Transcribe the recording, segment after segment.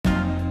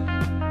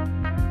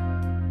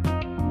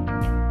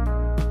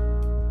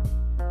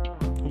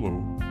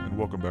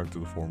welcome back to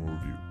the Formal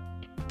Review.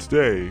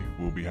 Today,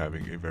 we'll be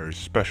having a very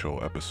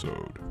special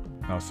episode.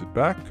 Now sit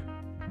back,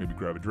 maybe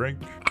grab a drink,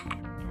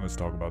 and let's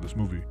talk about this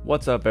movie.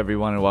 What's up,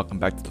 everyone, and welcome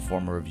back to the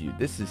Formal Review.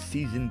 This is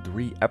Season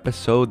 3,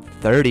 Episode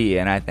 30,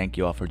 and I thank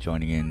you all for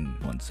joining in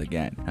once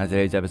again. Now,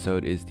 today's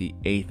episode is the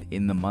 8th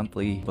in the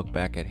monthly Look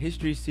Back at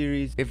History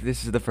series. If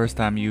this is the first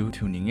time you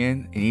tuning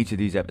in each of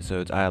these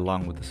episodes, I,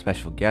 along with a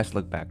special guest,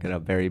 look back at a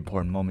very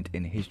important moment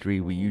in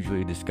history. We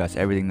usually discuss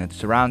everything that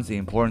surrounds the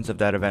importance of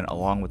that event,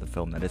 along with the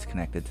film that is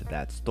connected to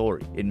that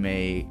story. It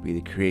may be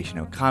the creation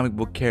of a comic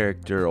book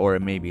character, or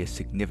it may be a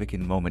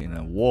significant moment in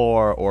a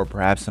war, or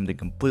perhaps something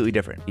completely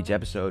different. Each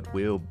episode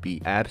will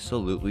be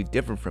absolutely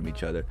different from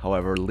each other.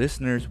 However,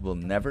 listeners will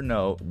never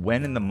know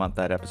when in the month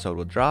that episode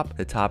will drop,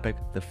 the topic,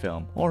 the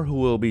film, or who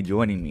will be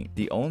joining me.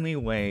 The only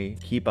way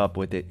to keep up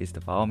with it is to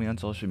follow me on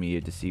social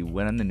media to see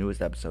when the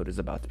newest episode is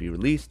about to be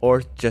released,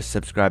 or just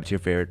subscribe to your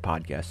favorite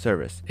podcast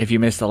service. If you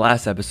missed the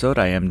last episode,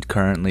 I am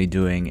currently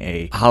doing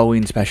a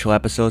Halloween special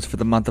episodes for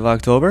the month of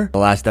October. The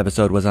last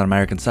episode was on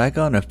American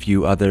Psycho, and a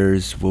few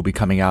others will be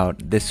coming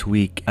out this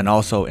week and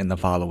also in the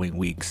following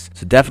weeks.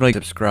 So definitely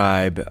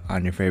subscribe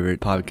on your favorite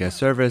podcast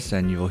service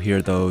and you'll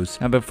hear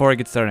those. Now, before I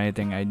get started on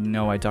anything, I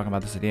know I talk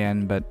about this at the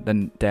end, but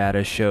the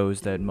data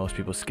shows that most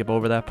people skip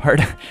over that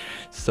part.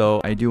 So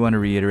I do want to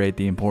reiterate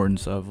the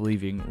importance of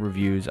leaving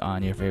reviews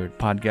on your favorite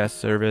podcast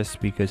service,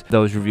 because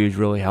those reviews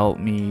really help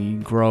me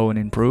grow and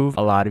improve.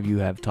 A lot of you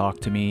have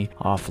talked to me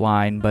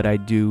offline, but I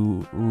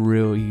do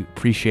really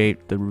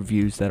appreciate the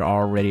reviews that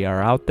already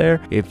are out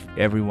there. If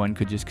everyone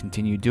could just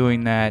continue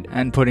doing that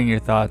and putting your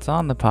thoughts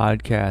on the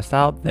podcast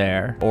out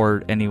there,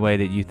 or any way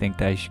that you think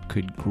that I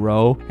could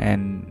grow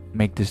and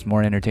make this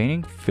more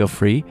entertaining, feel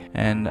free,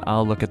 and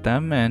I'll look at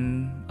them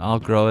and I'll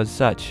grow as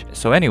such.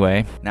 So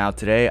anyway, now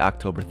today,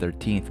 October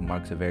 13th,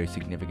 marks a very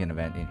significant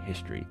event in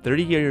history.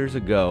 30 years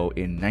ago,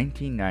 in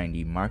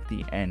 1990, marked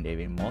the end of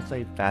a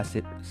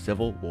multifaceted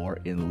civil war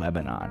in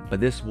Lebanon. But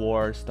this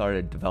war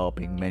started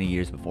developing many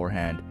years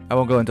beforehand. I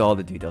won't go into all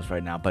the details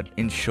right now, but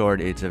in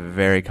short, it's a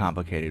very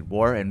complicated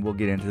war, and we'll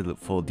get into the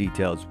full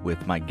details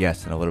with my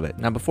guest in a little bit.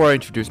 Now, before I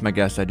introduce my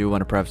guest, I do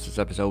want to preface this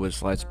episode with a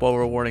slight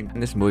spoiler warning.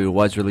 And this movie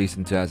was released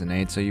in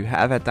 2008, so you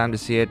have had time to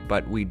see it,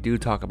 but we do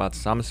talk about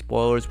some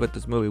spoilers with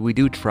this movie. We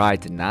do try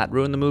to not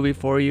ruin the movie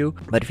for you,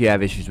 but if you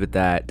have issues with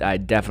that, I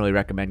definitely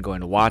recommend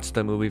going to watch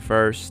the movie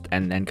first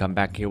and then come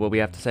back and hear what we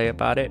have to say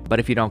about it. But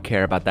if you don't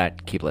care about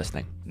that, keep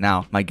listening.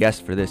 Now, my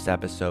guest for this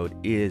episode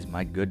is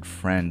my good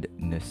friend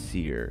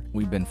Nasir.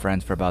 We've been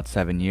friends for about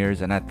 7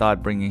 years, and I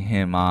thought bringing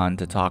him on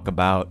to talk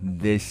about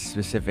this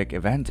specific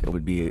event, it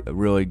would be a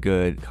really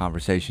good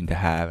conversation to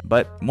have.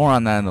 But more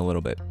on that in a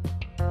little bit.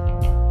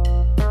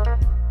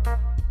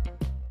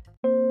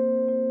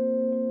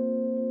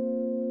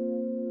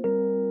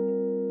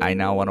 I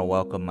now want to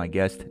welcome my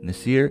guest,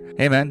 Nasir.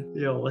 Hey, man.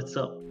 Yo, what's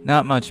up?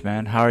 Not much,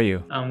 man. How are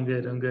you? I'm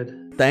good.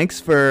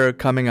 Thanks for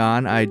coming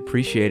on. I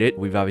appreciate it.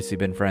 We've obviously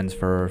been friends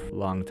for a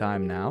long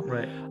time now.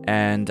 Right.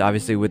 And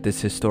obviously with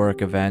this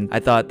historic event, I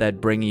thought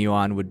that bringing you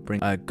on would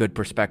bring a good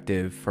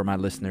perspective for my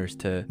listeners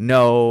to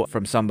know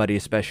from somebody,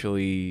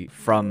 especially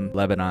from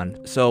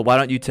Lebanon. So why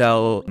don't you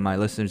tell my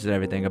listeners and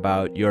everything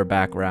about your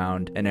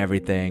background and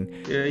everything?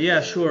 Yeah,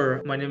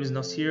 sure. My name is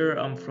Nasir.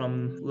 I'm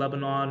from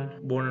Lebanon,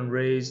 born and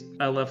raised.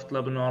 I left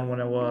Lebanon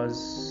when I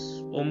was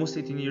almost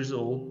 18 years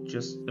old,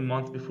 just a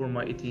month before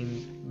my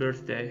 18th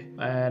birthday.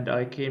 And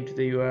I came to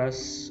the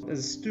US as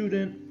a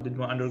student, did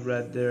my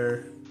undergrad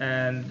there.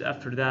 And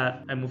after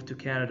that, I moved to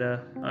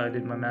Canada. I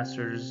did my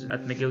master's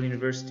at McGill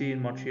University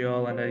in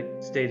Montreal, and I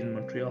stayed in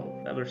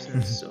Montreal ever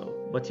since.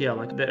 But yeah,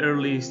 like the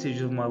early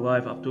stages of my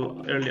life up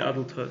to early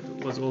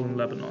adulthood was all in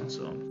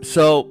Lebanon.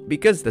 So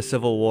because the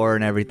Civil War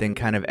and everything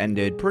kind of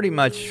ended pretty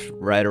much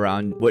right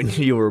around when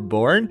you were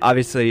born,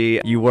 obviously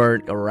you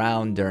weren't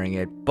around during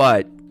it,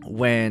 but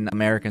when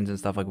Americans and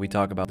stuff, like, we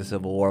talk about the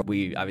Civil War,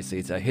 obviously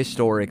it's a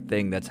historic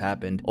thing that's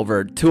happened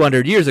over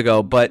 200 years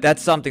ago, but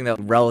that's something that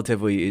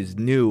relatively is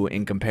new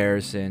in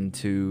comparison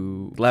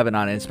to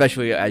Lebanon, and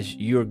especially as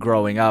you're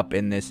growing up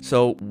in this.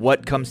 So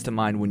what comes to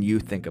mind when you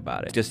think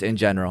about it, just in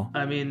general?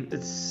 I mean,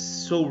 it's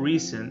so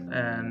recent,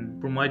 and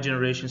for my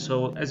generation,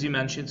 so as you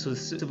mentioned, so the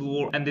Civil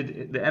War ended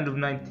at the end of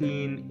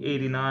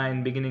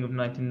 1989, beginning of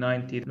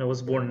 1990, and I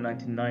was born in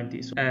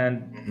 1990,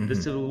 and the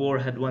Civil War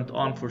had went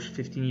on for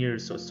 15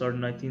 years, so it started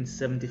in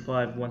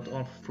 1975, went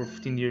on for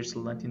 15 years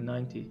till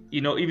 1990.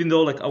 You know, even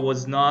though like I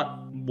was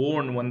not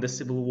born when the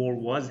Civil War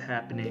was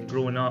happening,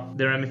 growing up,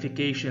 the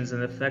ramifications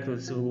and the effect of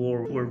the Civil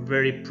War were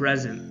very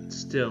present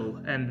still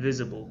and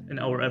visible in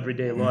our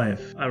everyday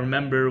life. I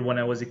remember when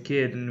I was a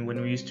kid and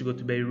when we used to go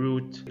to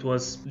Beirut, it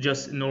was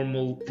just a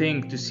normal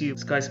thing to see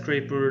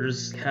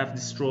skyscrapers half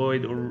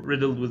destroyed or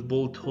riddled with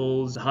bullet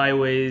holes,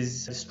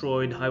 highways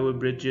destroyed, highway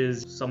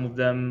bridges, some of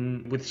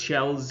them with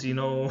shells, you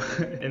know,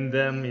 in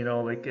them, you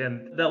know, like,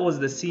 and that was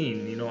the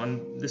scene, you know,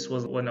 and this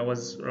was when I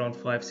was around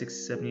 5,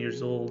 6, 7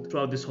 years old.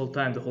 Throughout this whole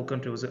time, the whole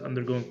country was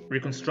undergoing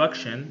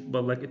reconstruction,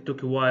 but like it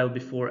took a while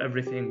before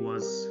everything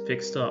was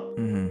fixed up.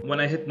 When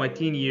I hit my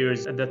teen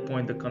years, at that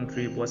point the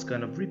country was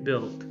kind of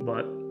rebuilt,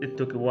 but it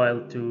took a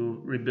while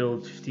to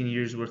rebuild 15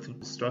 years worth of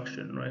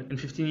destruction, right? In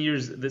 15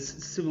 years, this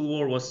civil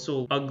war was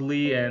so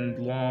ugly and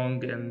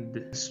long and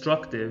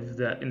destructive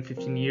that in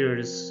 15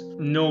 years,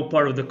 no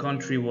part of the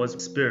country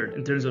was spared.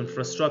 In terms of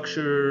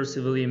infrastructure,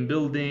 civilian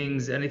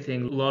buildings,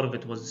 anything, a lot of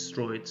it was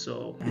destroyed.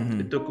 So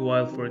it took a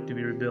while for it to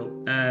be rebuilt.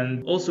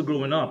 And also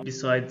growing up,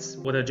 besides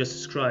what I just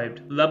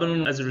described,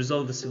 Lebanon, as a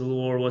result of the civil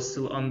war, was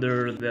still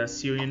under the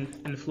Syrian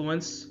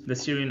influence. The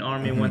Syrian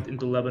army went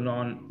into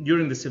Lebanon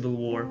during the civil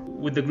war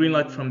with the green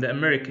light from the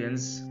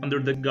Americans under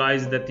the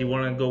guise that they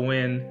want to go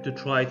in to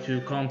try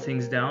to calm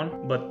things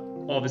down. But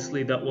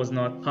obviously that was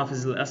not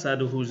Hafiz al-Assad,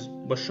 who's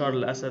Bashar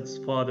al-Assad's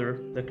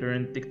father, the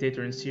current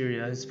dictator in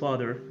Syria. His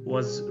father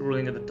was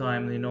ruling at the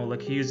time,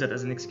 he used that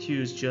as an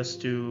excuse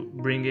just to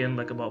bring in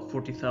about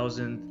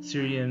 40,000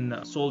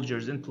 Syrian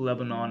soldiers into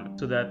Lebanon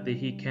so that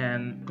he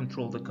can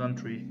control the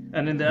country.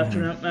 And in the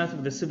aftermath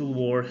of the civil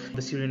war,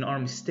 the Syrian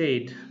army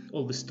stayed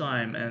all this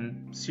time,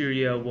 and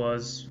Syria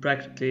was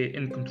practically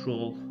in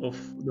control of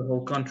the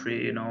whole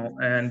country,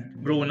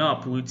 and growing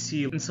up, we would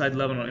see inside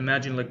Lebanon,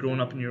 imagine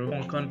growing up in your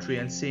own country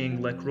and seeing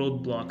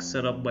roadblocks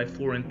set up by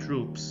foreign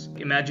troops.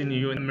 Imagine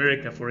you in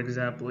America, for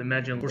example.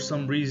 Imagine for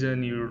some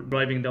reason you're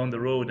driving down the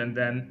road and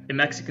then a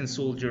Mexican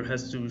soldier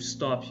has to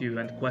stop you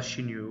and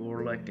question you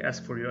or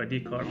ask for your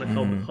ID card.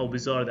 How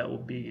bizarre that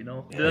would be,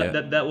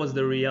 That was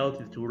the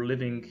reality that we were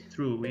living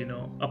through,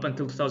 up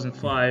until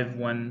 2005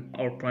 when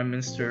our prime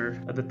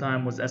minister at the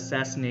time was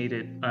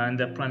assassinated, and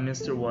that prime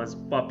minister was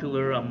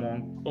popular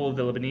among all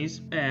the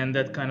Lebanese, and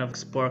that kind of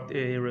sparked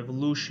a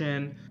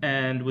revolution.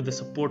 And with the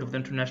support of the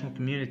international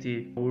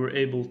community, we were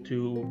able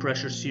to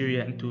pressure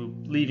Syria into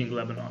leaving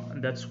Lebanon,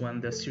 and that's when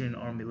the Syrian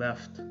army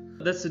left.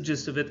 That's the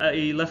gist of it.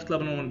 I left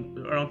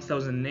Lebanon around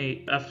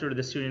 2008 after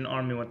the Syrian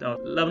army went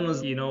out. Lebanon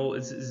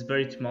is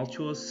very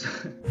tumultuous.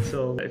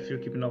 So if you're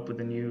keeping up with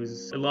the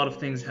news, a lot of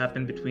things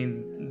happened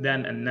between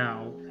then and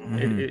now.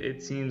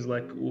 It seems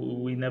like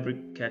we never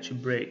catch a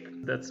break.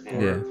 That's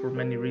for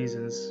many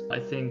reasons. I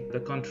think the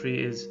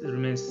country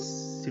remains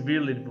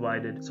severely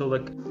divided. So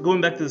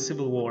going back to the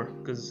civil war,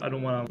 because I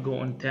don't want to go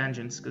on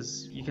tangents,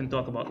 because you can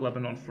talk about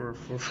Lebanon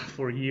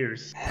for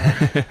years.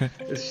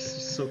 It's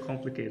just so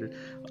complicated.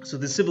 So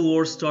the civil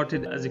war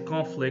started as a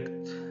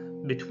conflict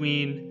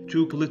between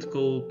two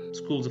political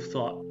schools of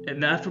thought. In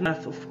the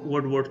aftermath of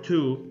World War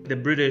II, the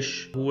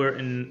British, who were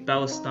in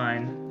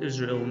Palestine,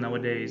 Israel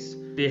nowadays,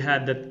 they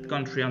had that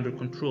country under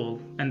control.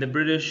 And the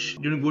British,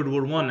 during World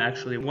War I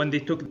actually, when they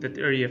took that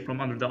area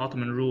from under the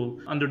Ottoman rule,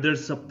 under their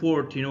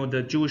support,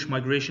 the Jewish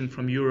migration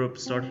from Europe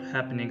started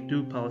happening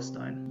to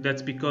Palestine.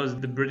 That's because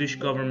the British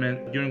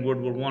government during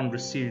World War I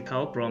received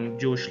help from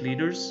Jewish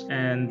leaders,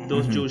 and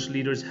those Jewish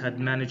leaders had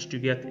managed to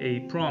get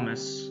a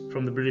promise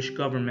from the British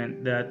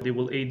government that they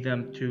will aid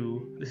them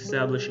to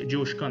establish a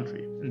Jewish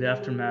country in the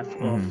aftermath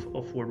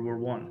of World War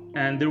I.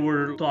 And there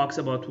were talks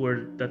about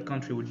where that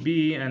country would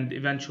be, and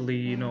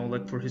eventually,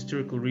 for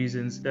historical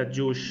reasons, that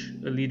Jewish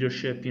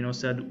leadership,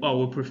 said,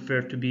 we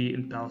prefer to be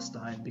in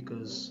Palestine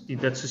because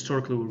that's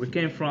historically where we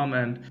came from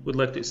and would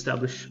like to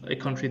establish a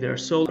country there.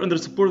 So under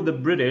the support of the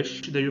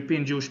British, the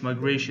European Jewish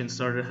migration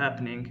started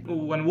happening.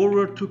 When World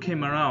War II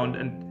came around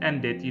and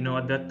ended,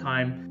 at that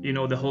time,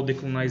 the whole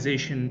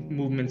decolonization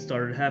movement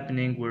started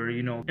happening where,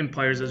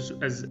 empires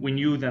as we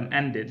knew them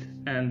ended,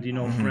 and,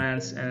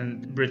 France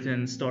and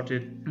Britain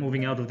started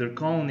moving out of their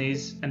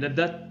colonies. And at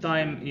that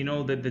time,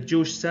 that the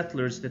Jewish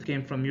settlers that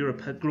came from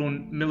Europe had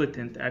grown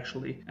militant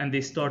actually, and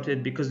they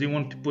started, because they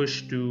wanted to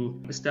push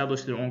to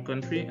establish their own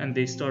country, and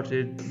they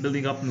started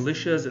building up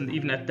militias and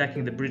even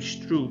attacking the British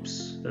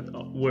troops that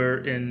were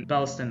in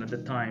Palestine at the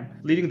time,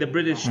 leading the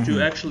British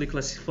to actually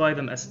classify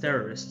them as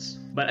terrorists.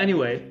 But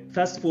anyway,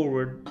 fast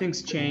forward,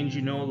 things change,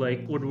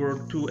 World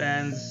War II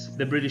ends,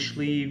 the British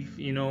leave,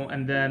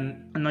 and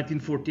then in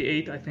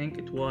 1948, I think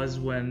it was,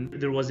 when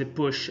there was a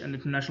push and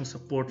international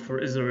support for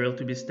Israel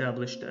to be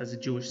established as a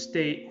Jewish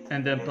state,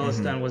 and then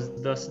Palestine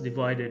was thus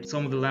divided.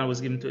 Some of the land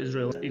was given to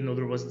Israel,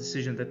 there was a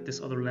decision that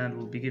this other land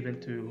will be given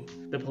to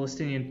the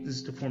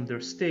Palestinians to form their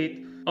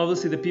state.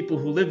 Obviously, the people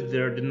who lived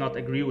there did not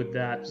agree with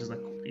that. It was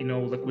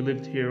we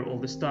lived here all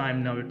this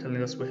time, now you're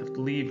telling us we have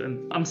to leave.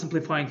 And I'm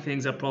simplifying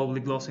things, I'm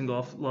probably glossing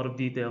off a lot of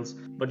details,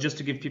 but just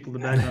to give people the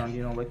background,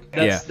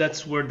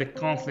 that's where the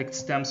conflict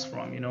stems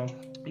from,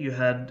 You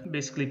had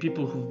basically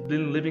people who've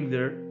been living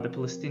there, the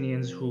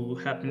Palestinians, who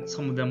happened,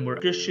 some of them were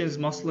Christians,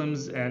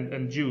 Muslims,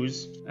 and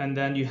Jews. And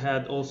then you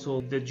had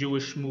also the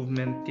Jewish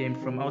movement came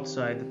from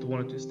outside that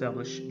wanted to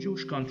establish a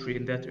Jewish country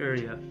in that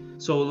area.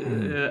 So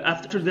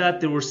after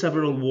that, there were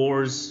several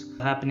wars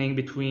happening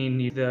between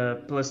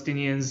the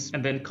Palestinians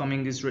and the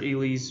incoming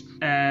Israelis,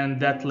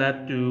 and that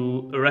led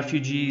to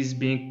refugees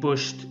being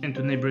pushed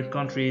into neighboring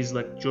countries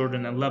like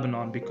Jordan and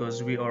Lebanon,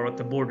 because we are at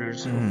the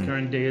borders of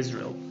current-day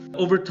Israel.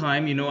 Over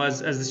time, as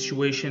the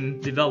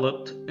situation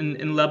developed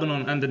in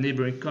Lebanon and the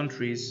neighboring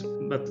countries,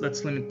 but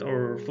let's limit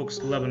our focus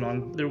to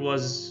Lebanon, there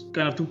was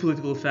kind of two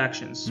political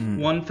factions.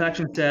 One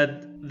faction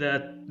said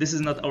that this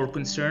is not our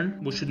concern,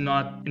 we should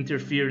not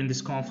interfere in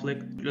this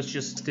conflict, let's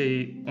just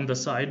stay on the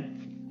side.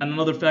 And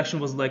another faction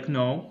was like,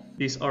 no,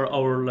 these are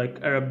our like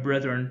Arab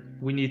brethren.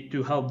 We need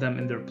to help them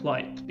in their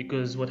plight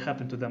because what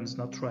happened to them is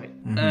not right.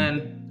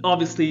 And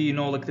obviously, you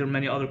know, like there are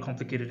many other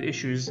complicated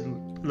issues.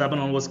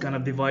 Lebanon was kind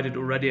of divided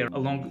already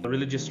along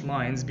religious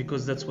lines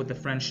because that's what the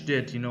French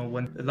did. You know,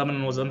 when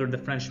Lebanon was under the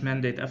French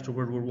mandate after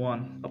World War I,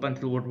 up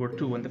until World War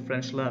II, when the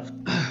French left,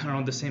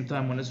 around the same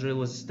time when Israel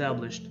was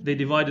established, they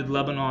divided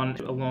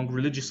Lebanon along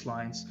religious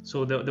lines.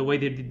 So the way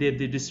they did,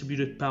 they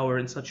distributed power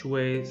in such a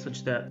way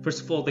such that,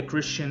 first of all, the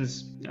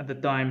Christians at the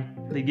time,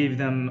 they gave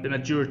them the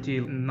majority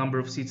number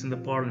of seats in the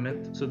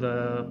parliament. So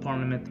the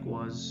parliament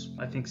was,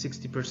 I think,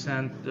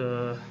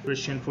 60%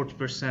 Christian,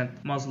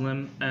 40%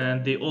 Muslim,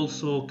 and they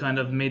also kind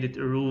of made it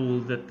a rule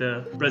that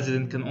the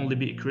president can only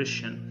be a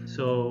Christian.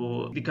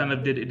 So they kind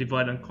of did a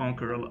divide and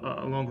conquer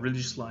along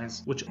religious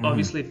lines, which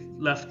obviously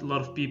left a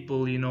lot of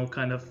people, you know,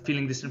 kind of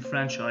feeling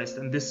disenfranchised,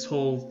 and this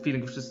whole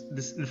feeling of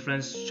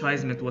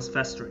disenfranchisement was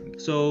festering.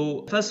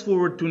 So fast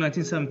forward to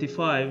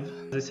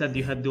 1975, as I said,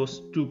 you had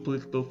those two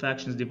political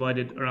factions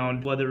divided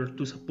around whether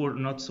to support or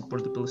not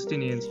support the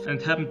Palestinians, and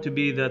it happened to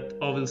be that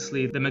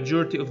obviously the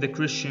majority of the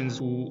Christians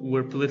who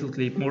were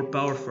politically more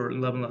powerful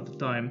in Lebanon at the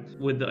time,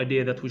 with the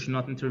idea that we should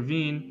not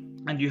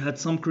intervene, and you had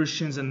some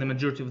Christians and the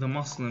majority of the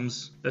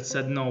Muslims that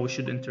said no, we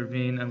should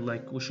intervene and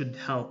like we should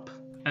help.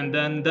 And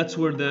then that's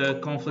where the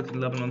conflict in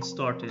Lebanon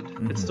started.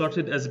 It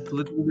started as a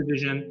political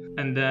division,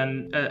 and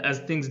then as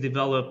things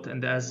developed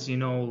and as, you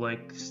know,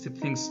 like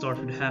things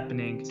started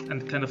happening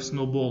and kind of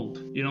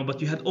snowballed, you know, but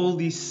you had all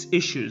these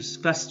issues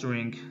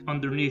festering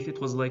underneath.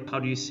 It was like, how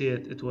do you see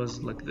it? It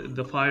was like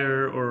the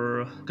fire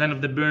or kind of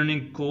the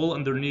burning coal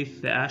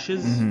underneath the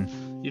ashes.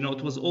 You know,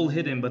 it was all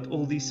hidden, but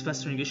all these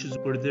festering issues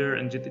were there,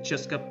 and it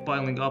just kept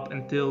piling up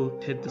until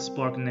it hit the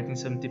spark in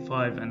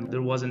 1975. And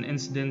there was an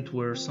incident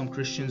where some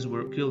Christians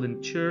were killed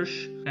in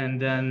church, and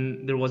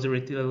then there was a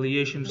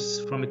retaliation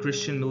from a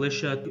Christian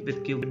militia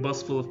that killed a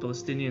bus full of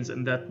Palestinians,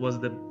 and that was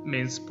the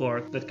main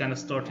spark that kind of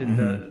started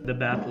the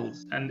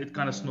battles, and it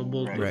kind of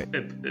snowballed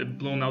a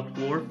blown-out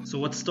war. So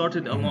what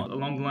started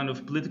along the line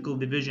of political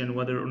division,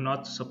 whether or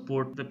not to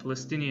support the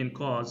Palestinian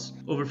cause,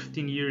 over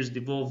 15 years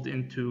devolved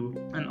into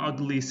an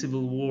ugly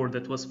civil war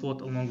that was fought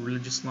along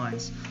religious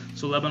lines.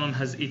 So Lebanon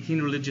has 18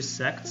 religious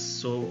sects,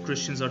 so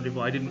Christians are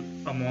divided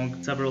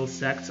among several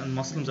sects and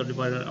Muslims are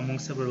divided among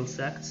several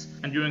sects.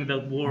 And during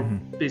that war,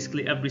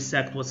 basically every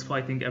sect was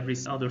fighting every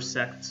other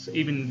sect,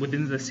 even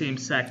within the same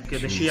sect. The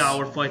Shia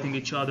were fighting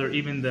each other,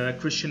 even the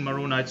Christian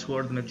Maronites, who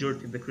are the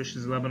majority of the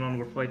Christians in Lebanon,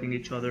 were fighting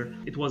each other.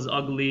 It was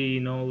ugly,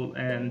 you know,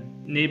 and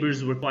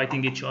neighbors were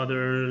fighting each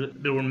other.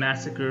 There were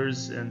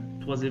massacres,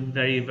 and it was a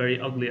very, very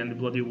ugly and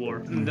bloody war.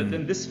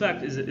 And this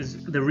fact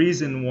is the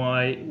reason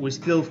why we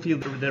still feel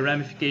the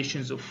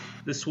ramifications of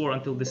this war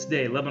until this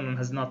day. Lebanon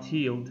has not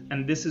healed,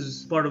 and this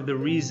is part of the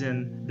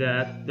reason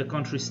that the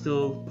country is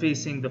still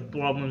facing the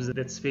problems that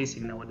it's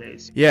facing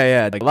nowadays.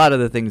 Yeah. Like a lot of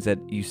the things that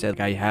you said,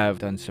 I have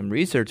done some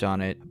research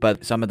on it,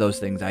 but some of those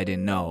things I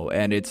didn't know,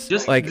 and it's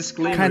just like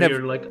disclaimer kind of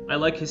here. Like, I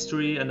like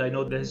history and I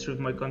know the history of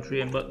my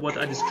country, but what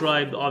I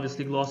described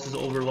obviously glosses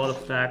over a lot of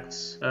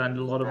facts and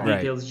a lot of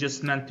details,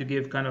 just meant to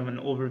give kind of an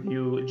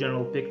overview, a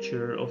general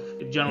picture of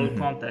a general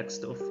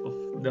context of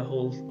the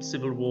whole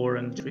civil war,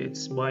 and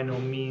it's by no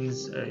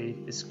means a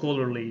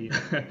scholarly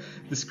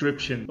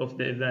description of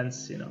the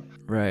events, you know.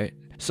 Right.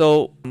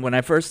 So when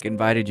I first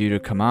invited you to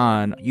come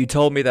on, you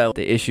told me that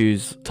the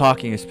issues,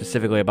 talking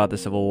specifically about the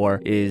Civil War,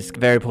 is a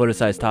very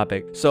politicized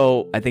topic.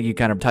 So I think you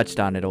kind of touched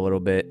on it a little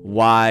bit.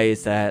 Why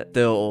is that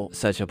still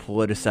such a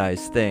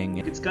politicized thing?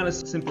 It's kind of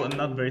simple and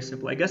not very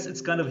simple. I guess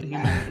it's kind of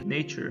human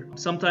nature.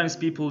 Sometimes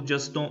people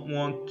just don't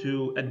want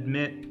to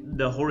admit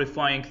the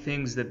horrifying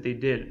things that they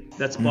did.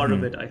 That's part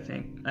of it, I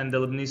think. And the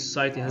Lebanese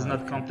society has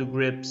not come to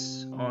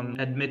grips on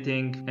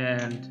admitting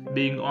and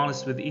being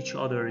honest with each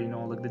other, you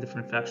know, like the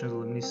different factions of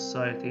the Lebanese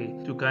society,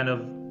 to kind of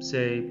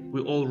say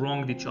we all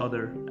wronged each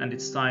other and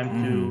it's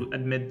time to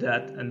admit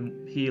that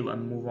and heal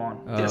and move on,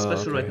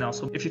 especially right now.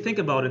 So if you think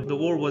about it, the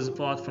war was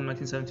fought from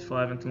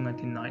 1975 until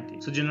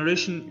 1990. So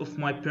generation of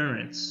my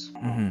parents,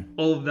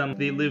 all of them,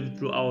 they lived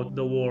throughout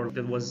the war.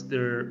 That was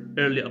their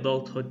early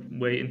adulthood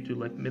way into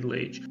like middle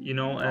age, you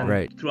know,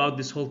 and throughout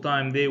this whole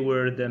time they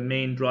were the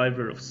main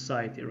driver of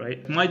society,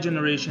 right? My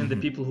generation, the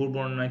people who were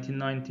born in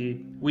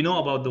 1990, we know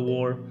about the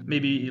war.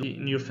 Maybe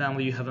in your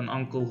family you have an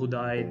uncle who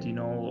died, you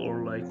know,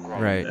 or like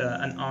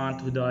an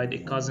aunt who died, a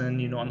cousin,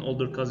 you know, an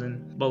older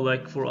cousin. But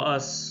like for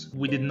us,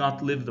 we did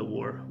not live the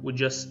war. We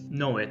just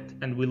know it,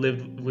 and we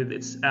lived with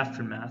its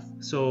aftermath.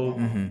 So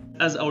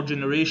as our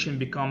generation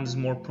becomes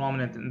more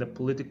prominent in the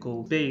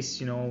political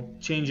space, you know,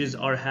 changes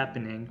are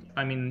happening.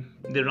 I mean,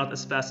 they're not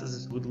as fast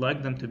as we'd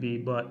like them to be,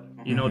 but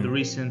you know, the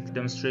recent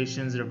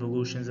demonstrations,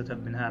 revolutions that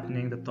have been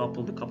happening that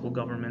toppled a couple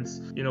governments,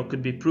 you know,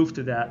 could be proof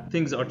to that.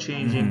 Things are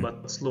changing,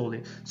 but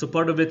slowly. So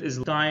part of it is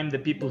time, the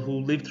people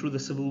who lived through the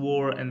Civil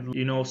War and,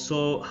 you know,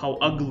 saw how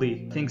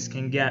ugly things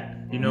can get.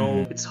 You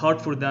know, it's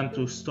hard for them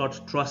to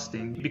start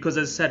trusting, because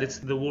as I said,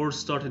 the war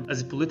started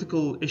as a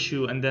political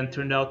issue and then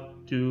turned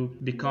out to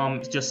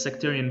become just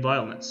sectarian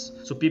violence.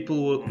 So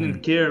people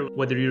didn't care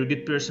whether you're a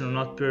good person or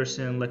not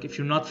person. Like, if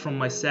you're not from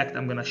my sect,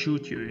 I'm gonna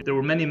shoot you. There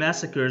were many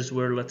massacres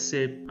where, let's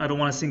say, I don't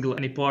want to single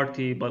any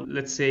party, but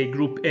let's say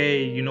Group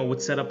A,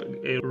 would set up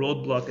a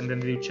roadblock, and then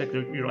they check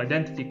your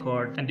identity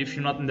card. And if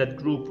you're not in that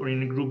group or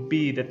in Group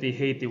B that they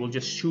hate, they will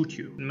just shoot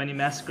you. Many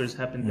massacres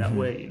happened that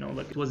way,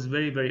 like, it was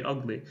very, very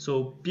ugly.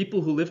 So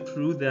people who lived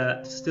through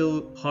that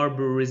still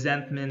harbor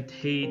resentment,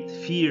 hate,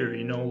 fear,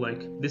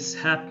 like, this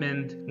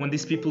happened when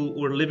these people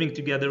were living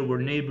together, were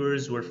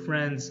neighbors, were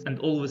friends, and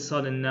all of a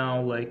sudden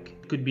now, like,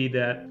 it could be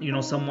that,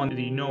 someone that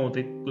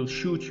they will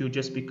shoot you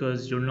just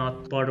because you're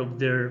not part of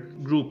their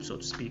group, so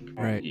to speak.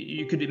 Right.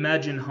 You could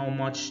imagine how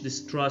much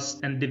distrust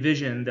and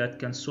division that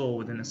can sow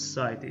within a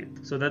society.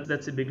 So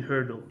that's a big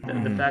hurdle.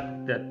 The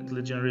fact that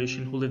the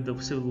generation who lived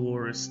the Civil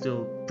War is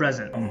still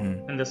present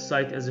in the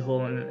society as a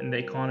whole, in the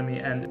economy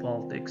and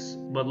politics.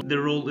 But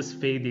their role is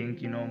fading,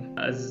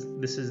 as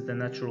this is the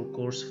natural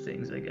course of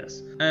things, I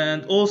guess.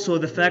 And also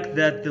the fact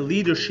that the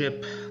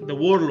leadership, the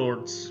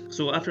warlords,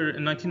 so after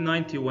in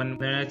 1990, when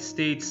the United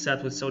States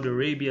sat with Saudi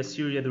Arabia,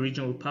 Syria, the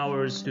regional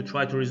powers, to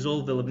try to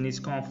resolve the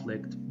Lebanese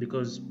conflict,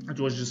 because it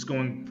was just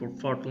going for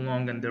far too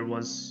long and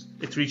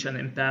it reached an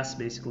impasse,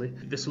 basically.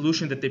 The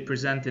solution that they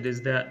presented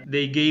is that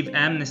they gave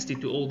amnesty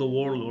to all the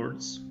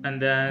warlords,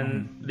 and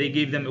then they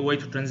gave them a way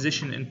to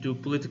transition into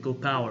political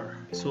power.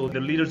 So the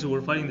leaders who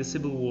were fighting the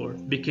Civil War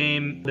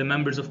became the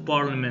members of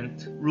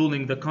parliament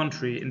ruling the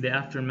country in the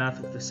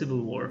aftermath of the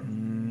Civil War,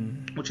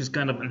 which is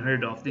kind of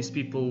unheard of. These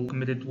people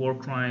committed war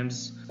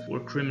crimes, were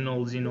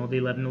criminals, they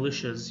led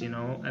militias,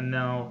 and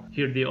now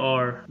here they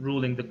are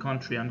ruling the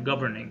country and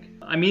governing.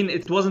 I mean,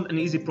 it wasn't an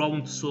easy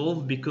problem to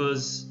solve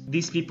because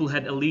these people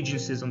had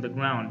allegiances on the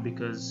ground,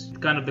 because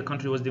kind of the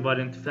country was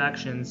divided into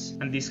factions,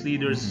 and these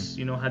leaders,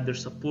 had their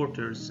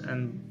supporters,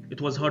 and it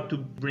was hard to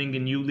bring a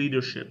new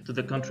leadership to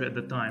the country at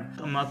the time.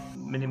 I'm not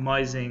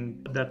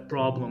minimizing that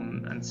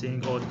problem and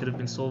saying, it could have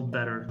been solved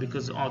better,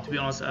 because to be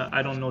honest,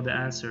 I don't know the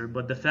answer.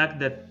 But the fact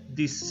that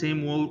these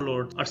same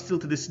warlords are still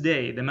to this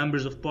day the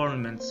members of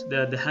parliament,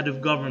 the head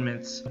of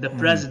governments, the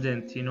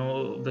president,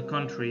 of the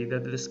country,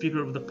 the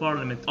speaker of the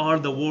parliament are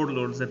the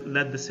warlords that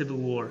led the Civil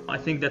War. I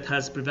think that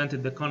has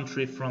prevented the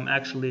country from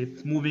actually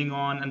moving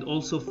on, and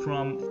also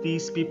from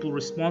these people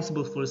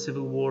responsible for the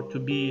Civil War to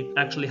be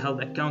actually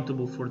held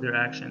accountable for their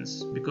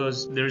actions,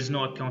 because there is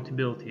no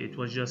accountability. It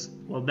was just,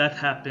 that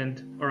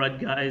happened. All right,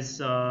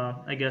 guys,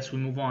 I guess we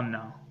move on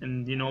now.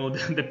 And,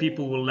 the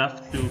people were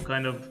left to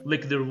kind of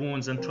lick their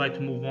wounds and try to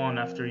move on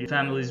after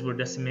families were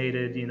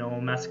decimated,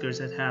 massacres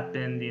had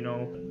happened,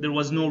 there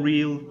was no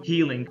real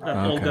healing. That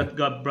all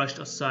got brushed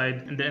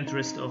aside in the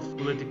interest of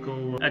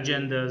political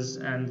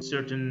agendas and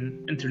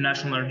certain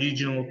international or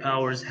regional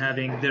powers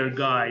having their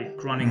guy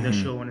running the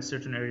show in a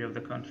certain area of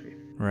the country.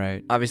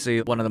 Right.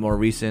 Obviously, one of the more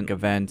recent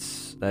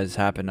events that has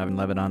happened in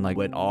Lebanon,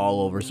 went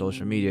all over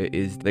social media,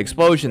 is the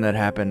explosion that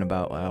happened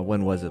about,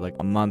 when was it? Like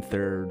a month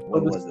or...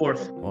 August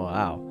 4th. Oh,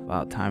 wow.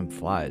 Wow, time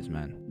flies,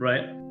 man.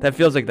 Right. That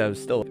feels like that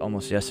was still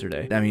almost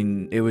yesterday. I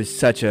mean, it was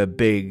such a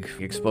big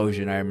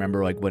explosion. I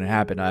remember when it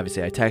happened,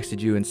 obviously I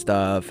texted you and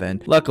stuff,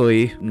 and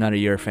luckily none of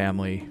your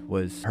family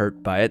was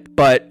hurt by it.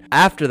 But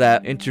after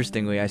that,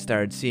 interestingly, I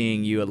started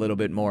seeing you a little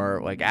bit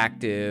more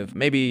active.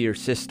 Maybe your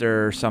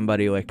sister or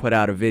somebody put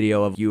out a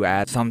video of you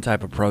at some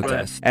type of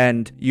protest. Right.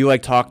 And you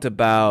talked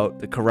about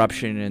the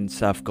corruption and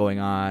stuff going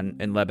on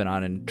in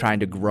Lebanon and trying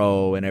to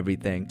grow and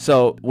everything.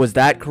 So was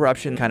that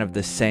corruption kind of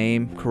the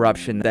same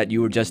corruption that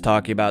you were just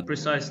talking about?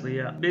 Precisely,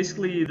 yeah.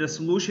 Basically, the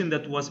solution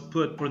that was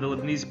put for the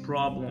Lebanese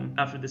problem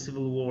after the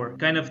Civil War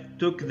kind of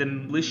took the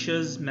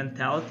militias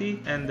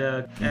mentality and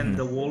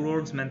the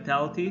warlords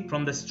mentality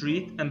from the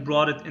street and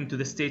brought it into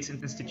the state's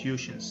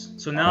institutions.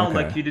 So now,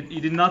 you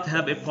did not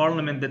have a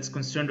parliament that's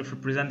concerned of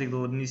representing the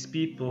Lebanese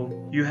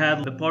people. You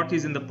had the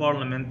parties in the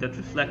parliament that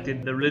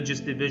reflected the religious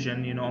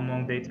division,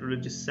 among the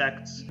religious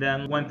sects.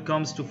 Then when it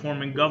comes to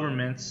forming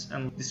governments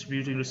and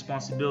distributing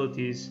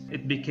responsibilities,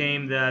 it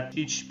became that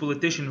each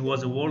politician who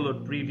was a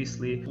warlord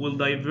previously will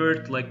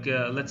divert,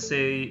 let's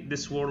say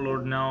this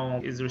warlord now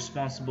is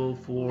responsible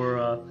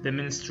for the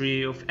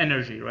Ministry of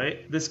Energy,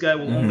 right? This guy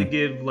will only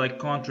give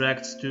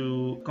contracts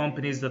to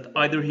companies that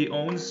either he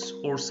owns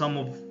or some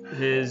of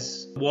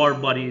his war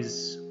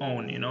buddies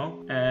own,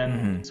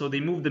 and so they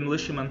moved the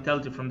militia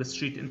mentality from the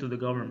street into the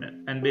government,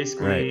 and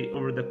basically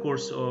over the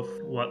course of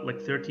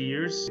 30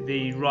 years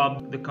they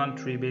robbed the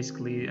country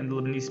basically and the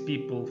Lebanese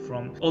people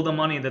from all the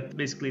money that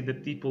basically the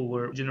people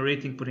were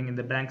generating, putting in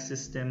the bank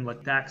system,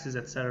 taxes,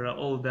 etc.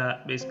 All of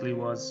that basically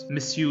was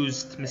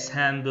misused,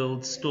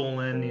 mishandled,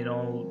 stolen,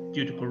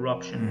 due to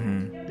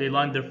corruption. They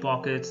lined their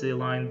pockets, they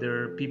lined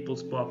their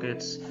people's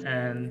pockets,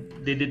 and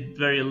they did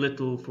very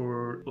little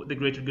for the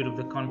greater good of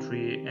the country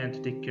country and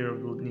to take care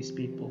of the Lebanese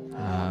people.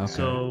 Okay.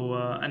 So,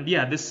 and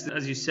yeah, this,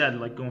 as you said,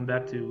 like going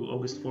back to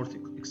August 4th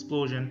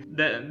explosion,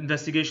 the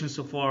investigations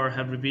so far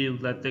have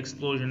revealed that the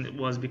explosion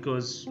was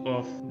because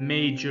of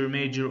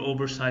major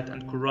oversight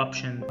and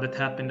corruption that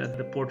happened at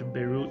the port of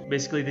Beirut.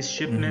 Basically, this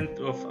shipment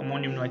of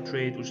ammonium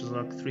nitrate, which is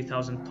like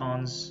 3,000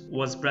 tons,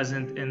 was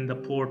present in the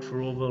port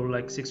for over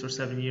like 6 or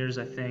 7 years,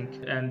 I think.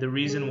 And the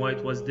reason why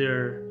it was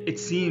there, it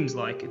seems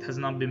like it has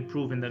not been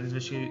proven, that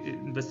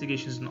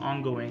investigation is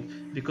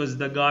ongoing, because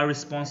the guy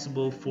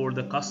responsible for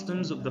the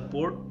customs of the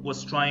port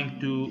was trying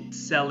to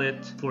sell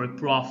it for a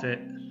profit,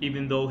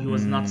 even though he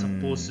was not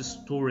supposed to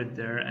store it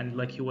there. And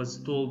like he was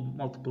told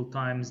multiple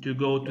times to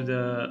go to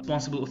the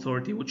responsible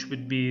authority, which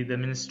would be the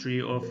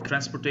Ministry of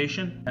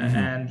Transportation,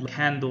 and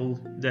handle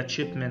that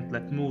shipment,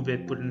 like move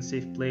it, put it in a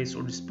safe place,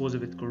 or dispose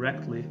of it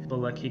correctly. But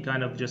like he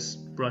kind of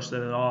just brushed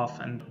it off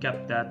and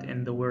kept that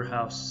in the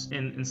warehouse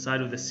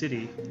inside of the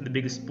city, the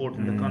biggest port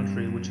in the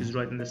country, which is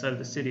right in the side of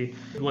the city.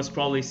 He was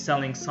probably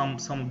selling some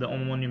of the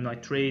ammonium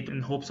nitrate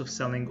in hopes of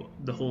selling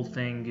the whole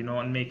thing, you know,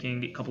 and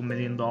making a couple $1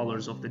 million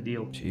off the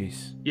deal.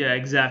 Jeez. Yeah,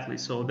 exactly.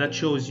 So that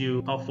shows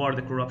you how far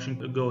the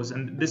corruption goes.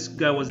 And this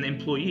guy was an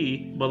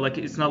employee, but like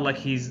it's not like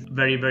he's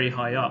very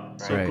high up.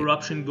 So Right.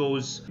 corruption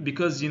goes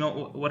because, you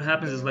know, what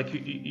happens is like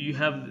you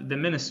have the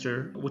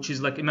minister, which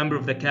is like a member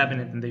of the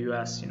cabinet in the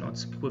US, you know,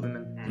 it's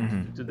equivalent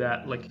to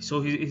that. Like,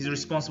 so he's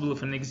responsible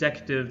for an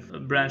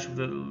executive branch of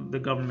the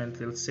government,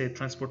 let's say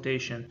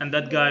transportation. And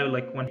that guy,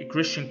 like when a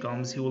Christian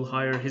comes, he will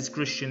hire his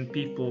Christian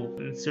people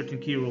in certain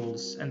key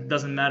roles. And it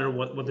doesn't matter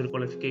what their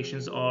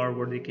qualifications are,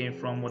 where they came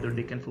from, whether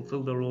they can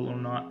fulfill the role or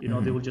not, you know,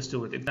 they will just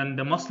do it. Then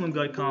the Muslim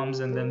guy comes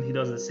and then he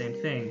does the same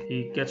thing.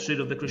 He gets rid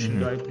of the Christian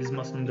guy, his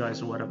Muslim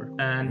guys or whatever.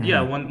 And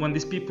yeah, when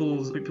these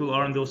people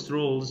are in those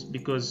roles,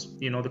 because,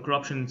 you know, the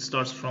corruption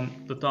starts from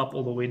the top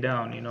all the way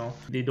down, you know,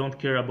 they don't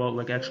care about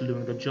like actually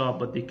doing the job,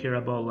 but they care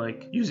about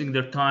like using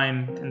their time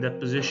in that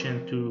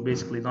position to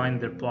basically line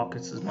their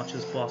pockets as much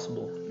as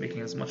possible,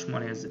 making as much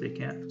money as they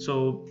can.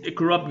 So a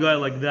corrupt guy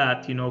like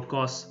that, you know,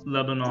 cost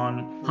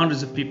Lebanon,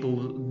 hundreds of people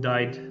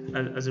died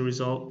as a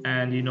result.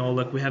 And, you know,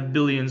 like we have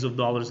billions of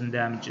dollars in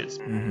damages.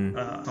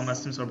 Some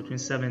estimates are between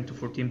 $7 to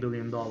 $14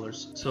 billion.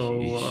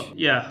 So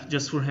yeah,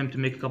 just for him to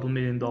make a couple $1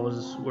 million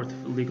worth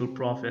of illegal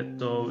profit.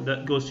 So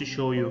that goes to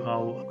show you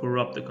how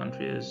corrupt the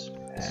country is.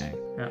 Dang.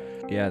 Yeah.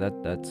 Yeah,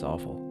 that's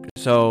awful.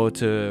 So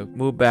to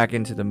move back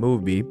into the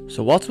movie,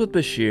 so Waltz with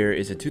Bashir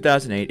is a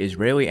 2008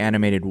 Israeli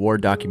animated war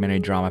documentary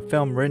drama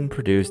film written,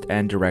 produced,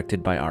 and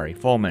directed by Ari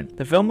Folman.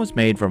 The film was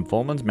made from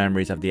Folman's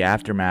memories of the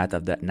aftermath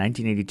of the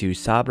 1982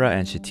 Sabra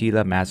and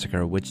Shatila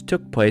massacre, which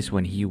took place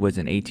when he was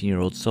an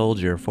 18-year-old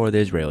soldier for the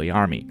Israeli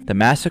army. The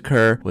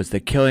massacre was the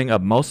killing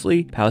of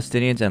mostly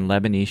Palestinians and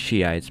Lebanese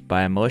Shiites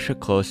by a militia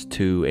close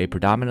to a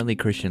predominantly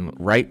Christian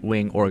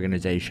right-wing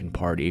organization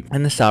party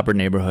in the Sabra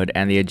neighborhood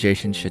and the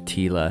adjacent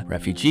Shatila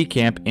refugee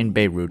camp in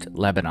Beirut,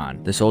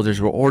 Lebanon. The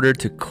soldiers were ordered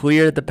to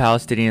clear the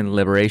Palestinian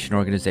Liberation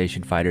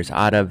Organization fighters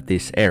out of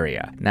this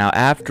area. Now,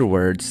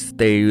 afterwards,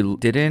 they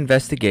did an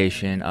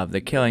investigation of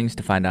the killings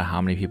to find out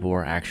how many people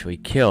were actually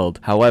killed.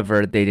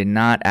 However, they did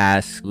not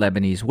ask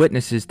Lebanese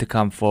witnesses to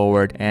come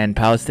forward, and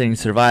Palestinian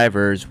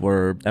survivors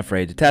were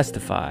afraid to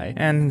testify,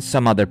 and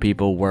some other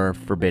people were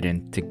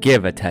forbidden to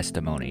give a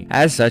testimony.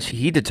 As such,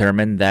 he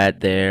determined that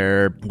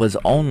there was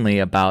only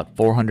about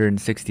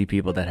 460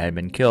 people that had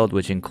been killed,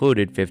 which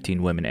included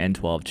 15 women and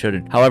 12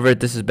 children. However,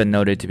 this has been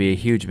noted to be a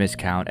huge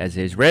miscount, as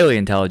the Israeli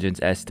intelligence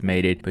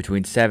estimated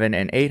between 700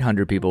 and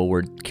 800 people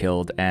were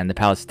killed, and the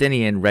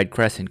Palestinian Red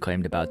Crescent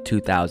claimed about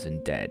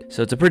 2,000 dead.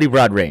 So it's a pretty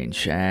broad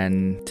range,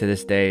 and to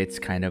this day, it's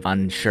kind of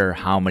unsure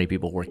how many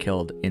people were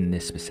killed in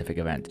this specific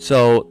event.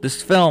 So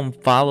this film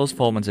follows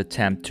Folman's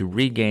attempt to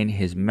regain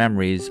his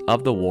memories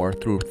of the war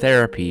through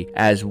therapy,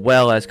 as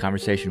well as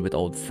conversation with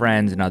old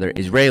friends and other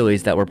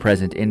Israelis that were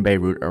present in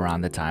Beirut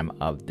around the time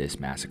of this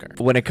massacre.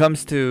 When it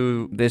comes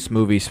to this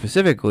movie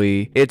specifically,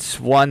 it's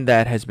one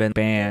that has been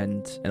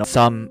banned in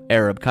some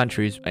Arab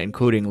countries,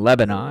 including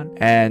Lebanon,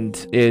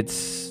 and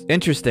it's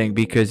interesting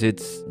because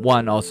it's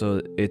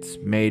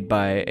made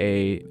by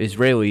a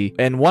Israeli,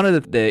 and one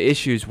of the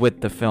issues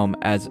with the film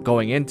as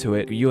going into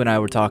it, you and I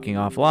were talking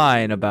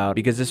offline about,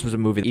 because this was a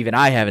movie even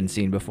I haven't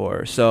seen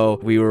before, so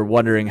we were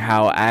wondering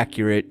how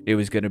accurate it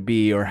was going to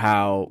be or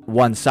how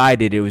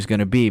one-sided it was going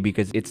to be,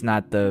 because it's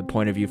not the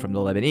point of view from the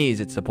Lebanese,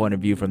 it's the point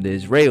of view from the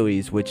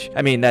Israelis, which,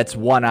 I mean, that's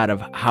one out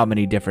of how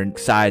many different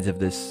sides of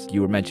this.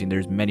 You were mentioning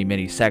there's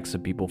many sects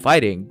of people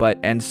fighting,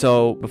 and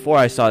so before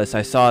I saw this,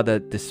 I saw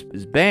that this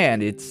is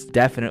banned. It's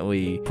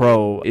definitely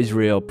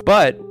pro-Israel,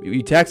 but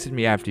you texted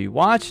me after you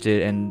watched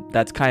it, and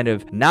that's kind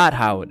of not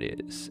how it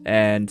is.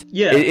 And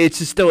yeah, it's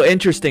just still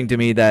interesting to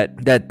me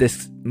that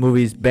this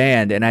movie's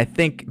banned, and I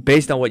think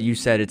based on what you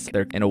said,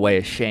 they're in a way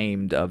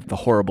ashamed of the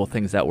horrible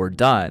things that were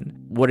done.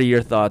 what are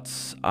your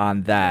thoughts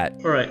on that?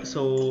 All right,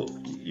 so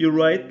you're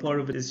right. Part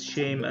of it is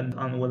shame and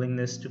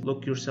unwillingness to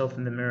look yourself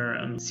in the mirror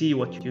and see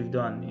what you've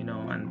done,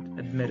 and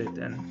admit it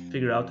and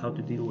figure out how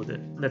to deal with it.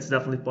 That's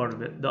definitely part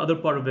of it. The other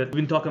part of it, we've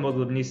been talking about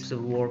Lebanese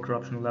civil war,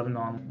 corruption in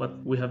Lebanon,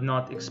 but we have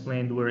not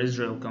explained where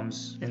Israel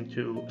comes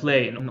into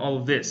play in all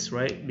of this,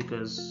 right?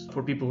 Because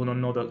for people who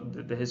don't know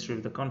the history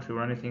of the country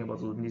or anything about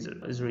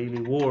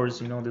Lebanese-Israeli wars,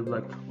 they're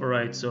like, all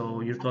right,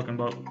 so you're talking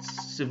about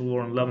civil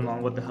war in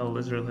Lebanon, what the hell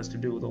Israel has to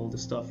do with all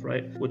this stuff,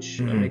 right? Which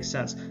makes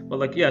sense.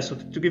 But so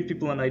to give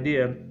people an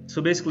idea,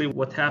 so basically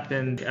what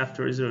happened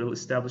after Israel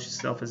established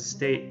itself as a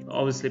state,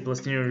 obviously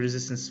Palestinian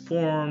resistance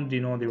formed, they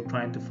were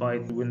trying to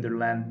fight to win their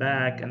land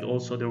back, and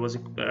also there was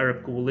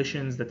Arab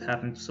coalitions that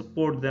happened to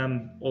support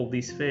them. All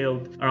these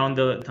failed. Around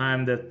the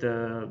time that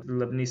the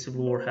Lebanese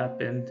civil war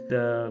happened,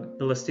 the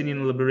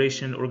Palestinian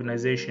Liberation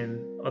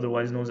Organization,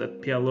 otherwise known as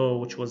PLO,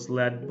 which was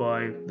led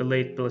by the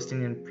late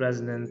Palestinian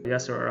president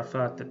Yasser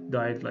Arafat that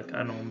died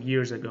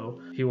years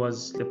ago. He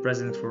was the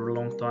president for a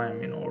long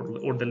time,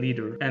 or the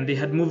leader. And they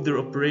had moved their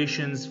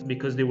operations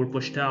because they were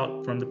pushed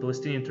out from the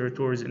Palestinian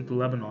territories into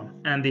Lebanon.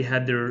 And they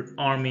had their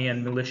army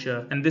and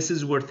militia. And this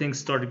is where things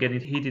started getting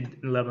heated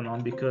in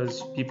Lebanon,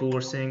 because people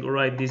were saying, all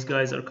right, these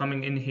guys are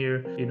coming in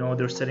here,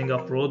 they're setting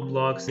up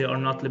roadblocks. They are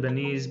not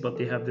Lebanese, but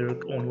they have their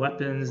own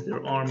weapons,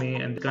 their army,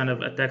 and kind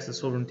of attacks the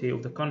sovereignty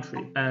of the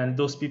country. And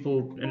those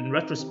people, in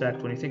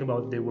retrospect, when you think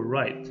about it, they were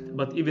right.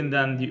 But even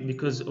then,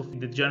 because of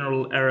the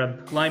general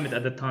Arab climate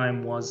at the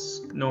time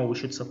was, no, we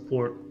should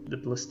support the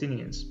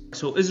Palestinians.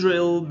 So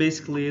Israel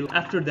basically,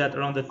 after that,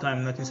 around that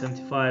time,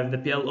 1975, the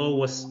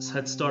PLO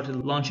had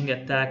started launching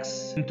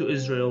attacks into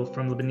Israel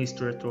from Lebanese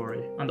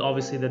territory. And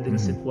obviously that didn't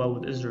sit well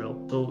with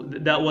Israel. So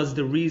that was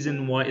the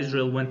reason why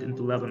Israel went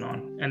into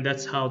Lebanon. And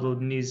that's how the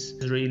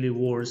Lebanese-Israeli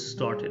wars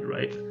started,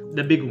 right?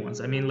 The big ones.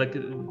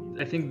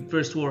 I think the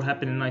first war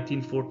happened in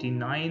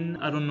 1949.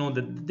 I don't know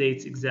the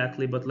dates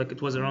exactly, but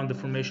it was around the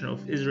formation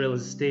of Israel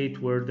as a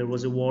state, where there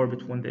was a war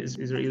between the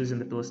Israelis and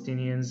the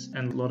Palestinians,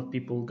 and a lot of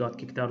people got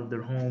kicked out of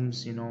their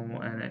homes,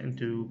 and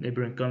into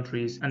neighboring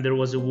countries. And there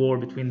was a war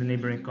between the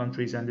neighboring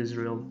countries and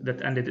Israel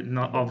that ended in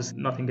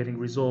nothing getting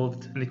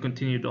resolved, and it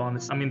continued on.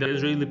 The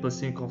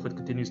Israeli-Palestinian conflict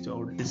continues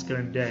to this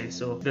current day,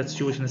 so that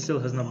situation still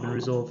has not been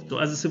resolved. So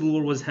as the civil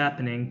war was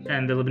happening,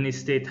 and the Lebanese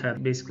state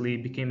had basically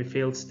became a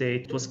failed state,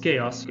 it was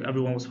chaos.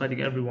 Everyone was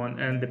fighting everyone,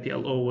 and the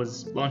PLO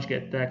was launching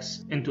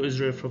attacks into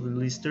Israel from the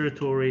Lebanese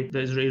territory. The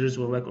Israelis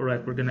were like, all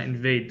right, we're gonna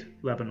invade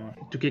Lebanon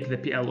to kick the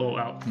PLO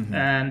out.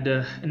 And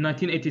in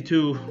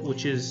 1982,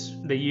 which is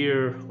the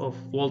year of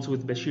Waltz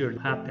with Bashir,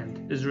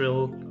 happened.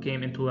 Israel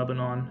came into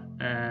Lebanon,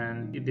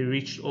 and they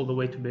reached all the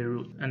way to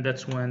Beirut, and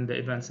that's when the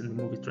events in the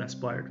movie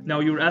transpired. Now,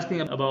 you were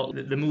asking about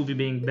the movie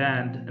being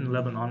banned in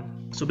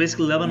Lebanon. So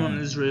basically, Lebanon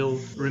and Israel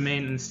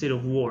remain in a state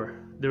of war.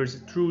 There is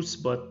a truce,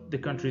 but the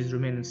countries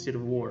remain in a state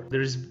of war.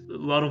 There is a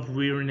lot of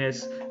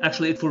weariness.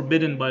 Actually, it's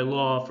forbidden by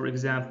law, for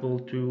example,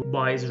 to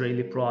buy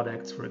Israeli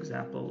products, for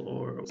example,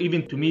 or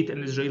even to meet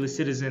an Israeli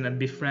citizen and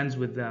be friends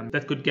with them.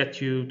 That could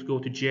get you to go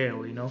to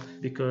jail,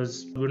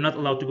 because we're not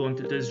allowed to go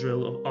into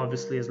Israel,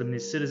 obviously, as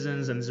Lebanese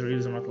citizens, and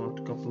Israelis are not allowed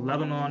to come to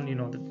Lebanon.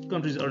 The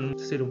countries are in a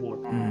state of war.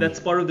 That's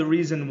part of the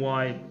reason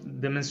why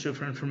the Ministry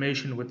for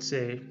Information would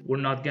say,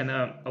 we're not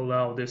gonna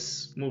allow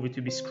this movie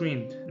to be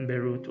screened in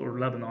Beirut or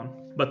Lebanon.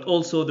 But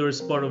also there's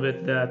part of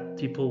it that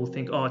people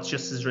think, oh, it's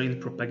just Israeli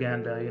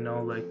propaganda,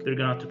 they're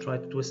gonna have to try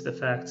to twist the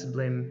facts,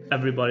 blame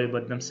everybody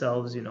but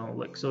themselves,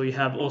 so you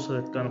have also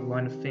that kind of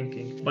line of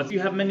thinking. But you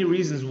have many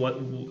reasons what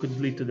could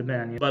lead to the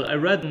ban. But I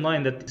read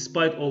online that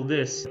despite all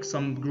this,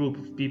 some group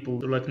of people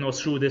were like, no,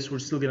 screw this, we're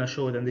still gonna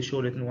show it, and they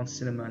showed it in one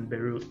cinema in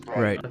Beirut.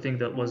 Right. I think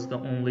that was the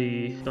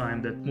only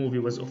time that movie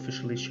was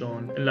officially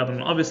shown in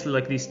Lebanon.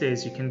 Obviously, these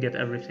days, you can get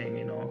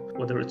everything,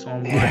 whether it's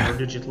online or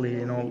digitally,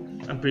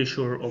 I'm pretty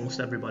sure almost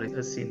everybody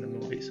has seen the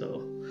movie,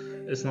 so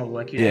it's not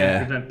like you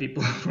can prevent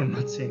people from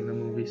not seeing the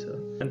movie. So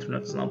the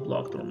internet is not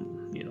blocked or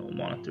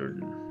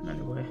monitored in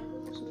any way.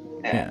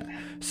 Yeah.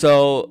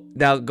 So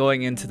now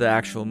going into the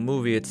actual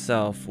movie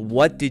itself,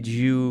 what did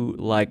you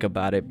like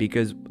about it?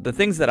 Because the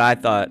things that I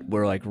thought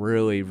were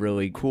really,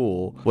 really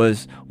cool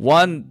was,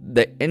 one,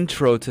 the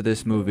intro to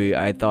this movie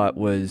I thought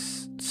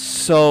was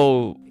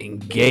so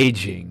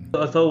engaging.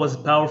 I thought it was a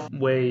powerful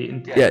way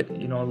into it,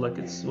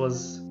 it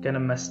was kind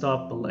of messed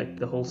up, but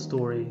the whole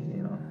story,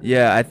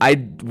 Yeah,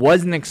 I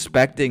wasn't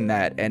expecting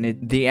that, and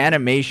the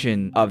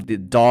animation of the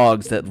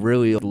dogs that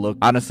really look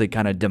honestly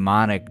kind of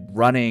demonic,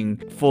 running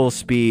full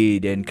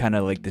speed and kind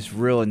of this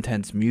real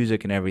intense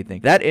music and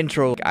everything. That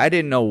intro, I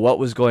didn't know what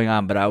was going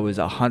on, but I was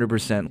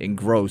 100%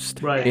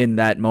 engrossed in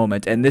that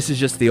moment, and this is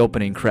just the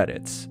opening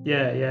credits.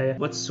 Yeah.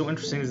 What's so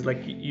interesting is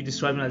you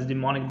describe them as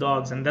demonic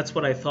dogs, and that's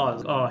what I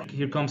thought. Oh,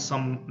 here comes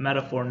some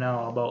metaphor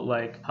now about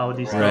how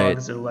these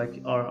dogs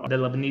are the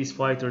Lebanese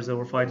fighters that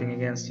were fighting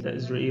against the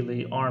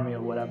Israeli army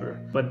or whatever.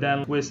 But then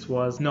the twist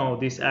was, no,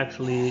 these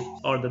actually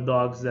are the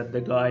dogs that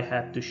the guy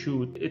had to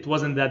shoot. It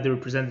wasn't that they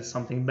represented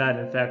something bad.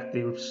 In fact,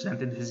 they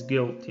represented his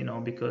guilt,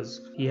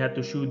 because he had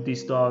to shoot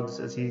these dogs,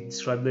 as he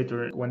described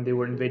later, when they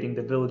were invading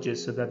the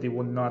villages, so that they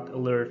would not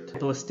alert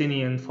the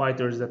Palestinian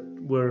fighters that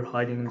were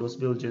hiding in those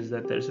villages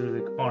that the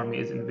Israeli army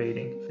is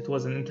invading. It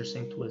was an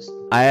interesting twist.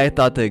 I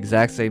thought the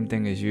exact same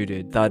thing as you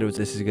did. Thought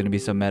this is going to be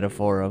some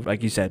metaphor of,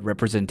 like you said,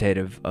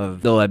 representative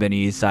of the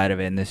Lebanese side of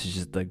it, and this is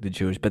just like the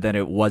Jewish. But then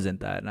it wasn't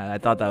that, and I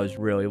thought that was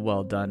really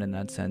well done in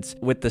that sense.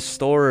 With the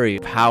story,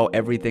 how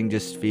everything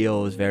just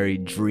feels very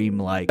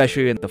dreamlike,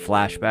 especially in the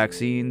flashback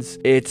scenes.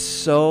 It's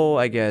so,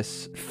 I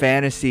guess,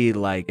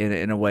 fantasy-like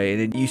in a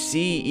way, and you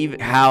see even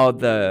how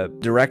the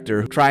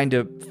director trying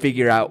to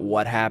figure out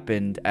what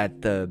happened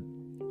at the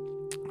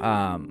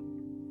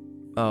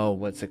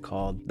what's it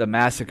called? The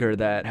massacre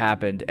that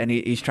happened, and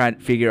he's trying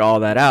to figure all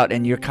that out,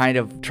 and you're kind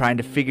of trying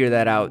to figure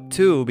that out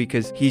too,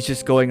 because he's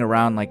just going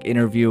around like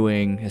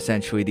interviewing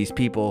essentially these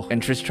people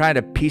and just trying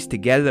to piece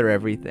together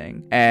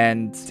everything.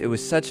 And it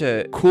was such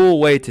a cool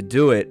way to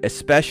do it,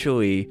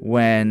 especially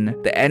when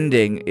the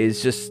ending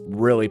is just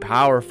really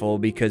powerful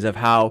because of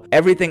how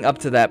everything up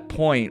to that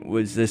point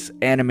was this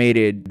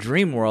animated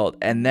dream world,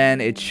 and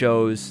then it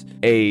shows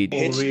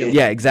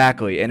yeah,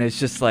 exactly, and it's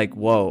just like,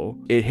 whoa,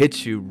 it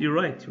hits you. You're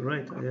right.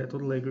 I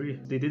totally agree.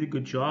 They did a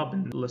good job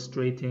in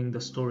illustrating the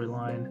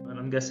storyline, and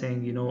I'm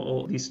guessing, you know,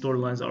 all these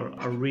storylines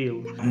are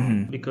real.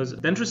 Because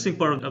the interesting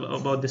part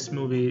about this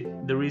movie,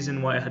 the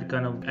reason why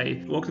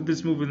I walked into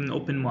this movie with an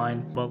open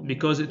mind, but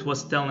because it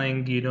was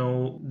telling, you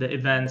know, the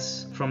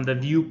events from the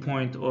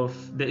viewpoint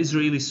of the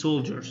Israeli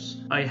soldiers,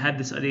 I had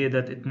this idea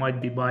that it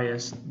might be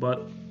biased,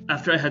 but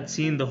after I had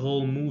seen the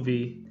whole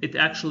movie, I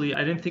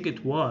didn't think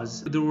it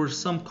was. There were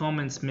some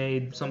comments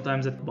made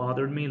sometimes that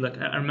bothered me. Like,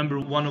 I remember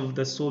one of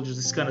the soldiers,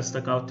 this kind of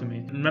stuck out to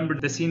me. Remember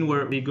the scene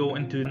where they go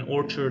into an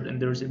orchard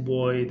and there's a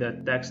boy that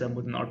attacks them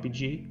with an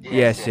RPG?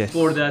 Yes.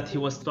 Before that, he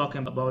was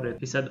talking about it.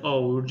 He said,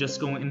 oh, we're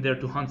just going in there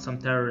to hunt some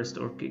terrorists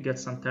or get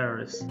some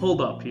terrorists. Hold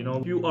up, you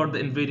know, you are the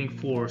invading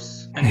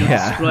force and you're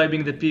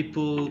describing the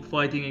people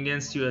fighting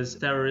against you as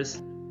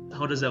terrorists.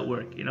 How does that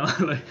work, you know?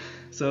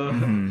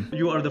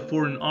 You are the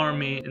foreign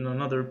army in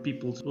another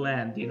people's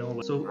land, you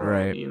know? So,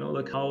 right. You know,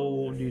 like,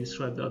 how do you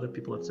describe the other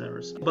people as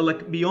terrorists? But,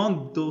 like,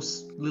 beyond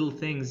those little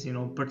things, you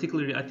know,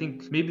 particularly, I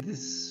think maybe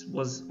this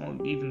was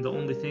even the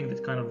only thing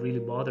that kind of really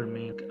bothered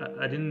me.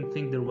 I didn't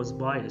think there was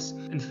bias.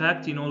 In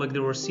fact, you know, like,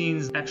 there were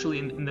scenes actually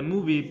in the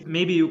movie,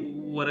 maybe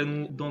what I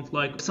don't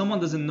like, someone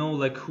doesn't know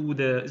like who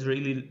the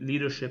Israeli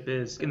leadership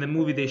is. In the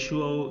movie they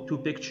show two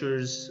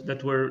pictures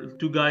that were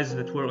two guys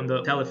that were on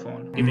the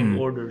telephone giving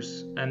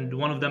orders, and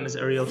one of them is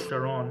Ariel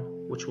Sharon,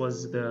 which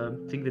was the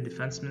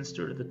defense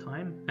minister at the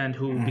time, and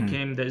who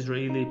became the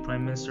Israeli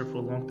prime minister for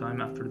a long time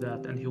after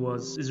that. And he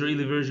was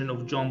Israeli version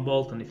of John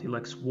Bolton, if he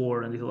likes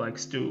war and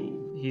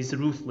he's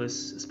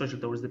ruthless, especially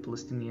towards the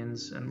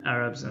Palestinians and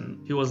Arabs, and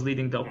he was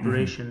leading the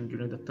operation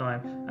during that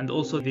time. And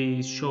also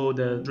they show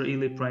the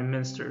Israeli prime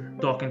minister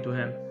talking to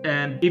him.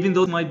 And even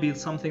though it might be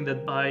something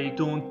that I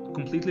don't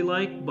completely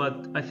like,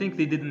 but I think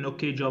they did an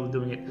okay job of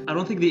doing it. I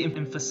don't think they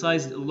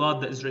emphasized a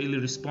lot the Israeli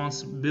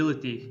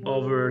responsibility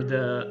over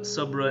the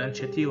Sabra and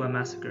Shatila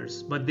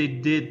massacres, but they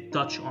did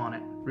touch on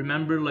it.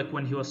 Remember, like,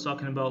 when he was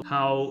talking about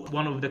how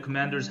one of the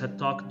commanders had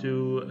talked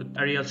to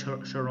Ariel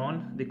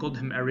Sharon, they called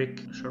him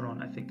Eric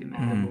Sharon, I think, in the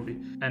movie,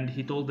 and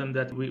he told them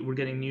that we're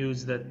getting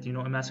news that, you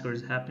know, a massacre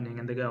is happening,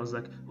 and the guy was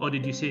like, oh,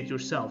 did you say it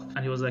yourself? And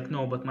he was like,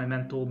 no, but my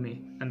men told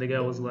me. And the guy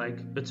was like,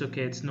 it's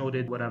okay, it's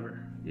noted,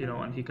 whatever, you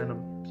know, and he kind of,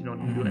 you know,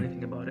 didn't do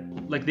anything about it.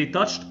 Like, they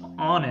touched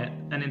on it,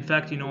 and in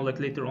fact, you know, like,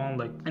 later on,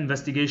 like,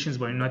 investigations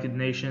by United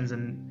Nations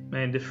and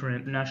many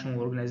different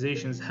national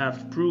organizations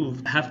have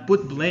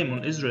put blame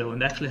on Israel,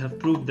 and actually have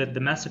proved that the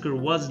massacre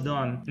was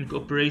done in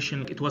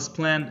cooperation. It was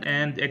planned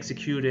and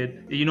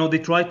executed. You know, they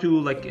tried to,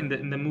 like, in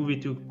the movie,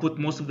 to put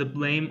most of the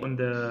blame on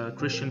the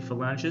Christian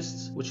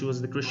phalangists, which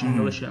was the Christian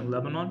militia in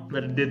Lebanon,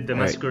 that did the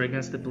massacre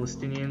against the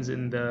Palestinians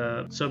in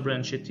the Sabra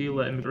and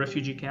Shatila and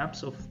refugee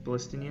camps of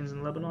Palestinians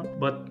in Lebanon.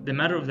 But the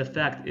matter of the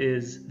fact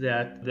is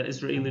that the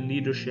Israeli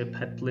leadership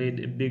had played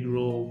a big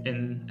role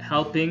in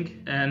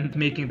helping and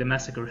making the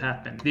massacre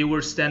happen. They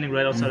were standing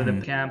right outside of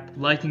the camp,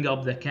 lighting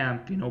up the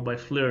camp, you know, by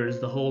flares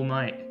the whole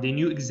night. They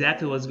knew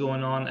exactly what's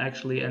going on,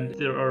 actually, and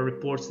there are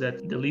reports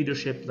that the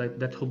leadership, like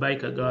that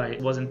Hubaika guy,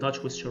 was in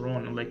touch with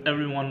Sharon, and like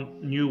everyone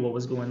knew what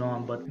was going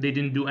on, but they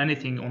didn't do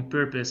anything on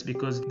purpose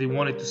because they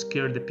wanted to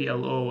scare the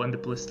PLO and the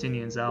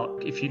Palestinians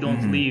out. If you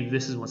don't leave,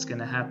 this is what's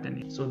gonna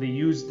happen. So they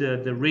used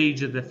the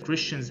rage that the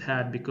Christians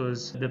had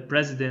because the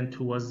president,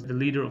 who was the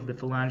leader of the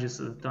phalangists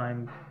at the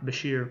time,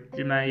 Bashir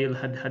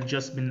had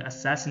just been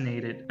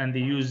assassinated, and they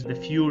used the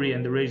fury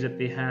and the rage that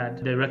they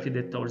had, directed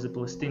it towards the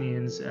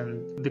Palestinians,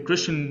 and the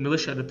Christian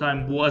militia at the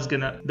time was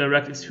gonna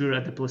direct its fury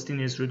at the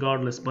Palestinians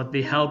regardless, but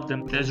they helped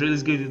them. The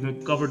Israelis gave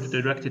them cover to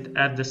direct it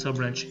at the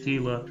Sabra and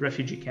Shatila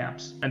refugee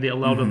camps, and they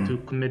allowed them to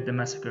commit the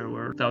massacre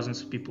where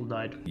thousands of people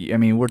died. I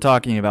mean, we're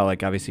talking about,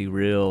 like, obviously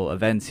real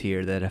events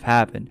here that have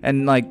happened,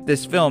 and like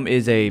this film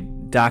is a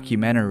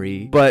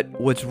documentary. But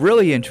what's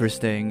really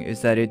interesting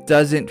is that it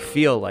doesn't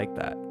feel like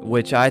that,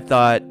 which I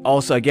thought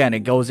also, again,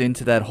 it goes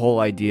into that whole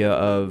idea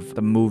of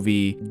the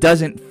movie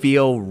doesn't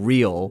feel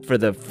real for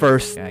the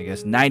first, I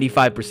guess,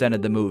 95%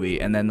 of the movie,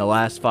 and then the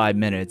last 5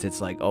 minutes,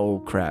 it's like, oh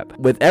crap.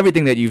 With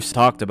everything that you've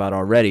talked about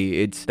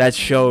already, that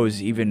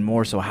shows even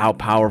more so how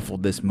powerful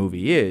this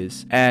movie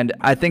is. And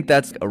I think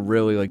that's a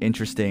really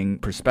interesting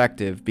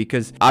perspective,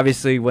 because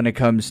obviously when it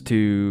comes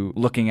to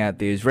looking at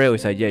the Israeli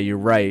side, yeah, you're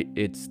right,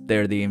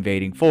 they're the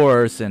invading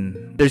force,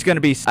 and there's going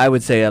to be, I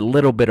would say, a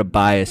little bit of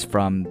bias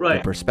from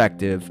the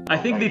perspective. I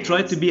think they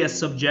tried to be as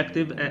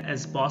subjective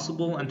as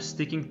possible and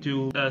sticking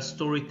to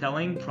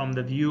storytelling from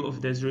the view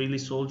of the Israeli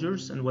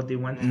soldiers and what they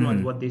went through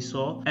and what they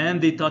saw.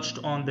 And they touched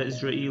on the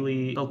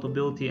Israeli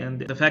culpability and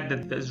the fact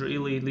that the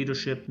Israeli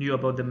leadership knew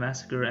about the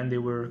massacre and they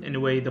were, in a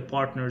way, the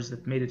partners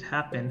that made it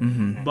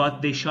happen.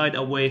 But they shied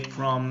away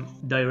from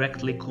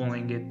directly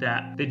calling it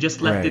that. They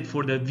just left it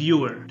for the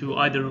viewer to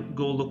either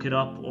go look it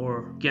up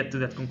or get to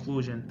that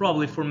conclusion.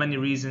 Probably for many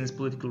reasons,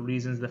 political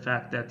reasons, the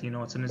fact that,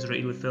 it's an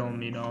Israeli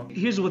film,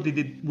 Here's what they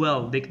did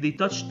well. They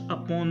touched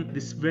upon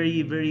this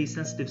very, very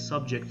sensitive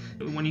subject.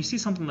 When you see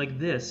something like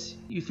this,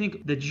 you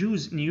think the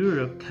Jews in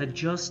Europe had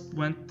just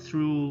went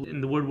through,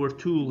 in the World War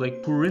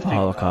II, horrific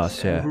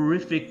Holocaust,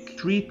 horrific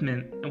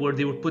treatment where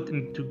they were put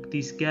into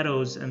these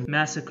ghettos and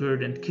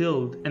massacred and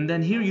killed. And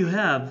then here you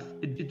have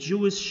a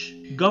Jewish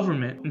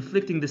government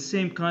inflicting the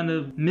same kind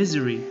of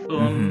misery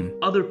on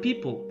other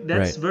people.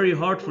 That's very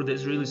hard for the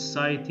Israeli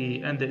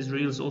society and the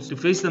Israelis also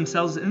to face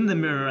themselves in the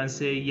mirror and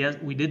say, yes,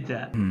 we did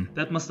that.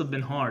 That must have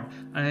been hard.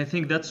 And I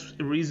think that's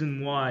the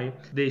reason why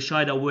they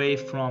shied away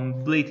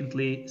from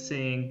blatantly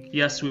saying,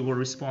 yes, we were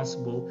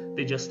responsible.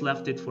 They just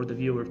left it for the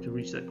viewer to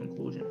reach that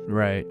conclusion.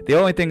 Right. The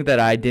only thing that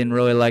I didn't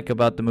really like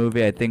about the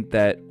movie, I think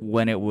that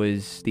when it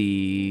was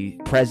the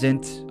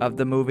present of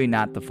the movie,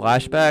 not the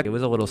flashback, it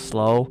was a little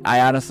slow.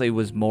 I honestly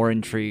was more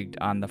intrigued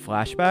on the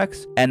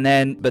flashbacks.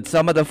 But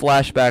some of the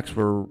flashbacks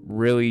were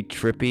really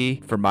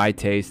trippy for my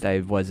taste. I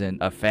wasn't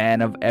a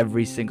fan of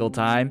every single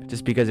time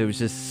just because it was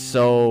just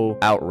so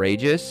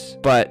outrageous.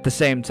 But at the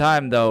same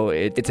time, though,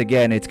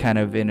 it's kind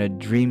of in a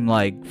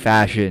dreamlike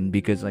fashion,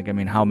 because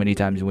how many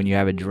times when you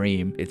have a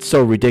dream, it's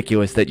so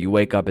ridiculous that you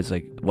wake up, it's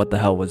like, what the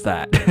hell was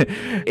that?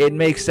 It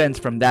makes sense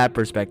from that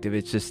perspective.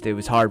 It's just, it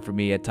was hard for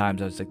me at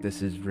times. I was like,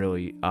 this is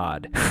really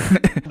odd.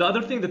 The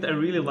other thing that I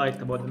really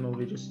liked about the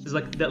movie just is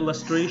the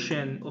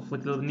illustration of the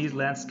Lebanese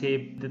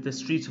landscape, the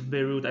streets of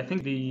Beirut. I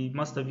think they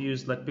must have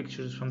used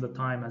pictures from the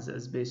time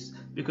as base,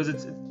 because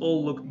it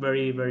all looked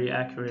very, very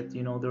accurate.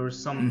 There was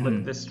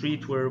some the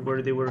street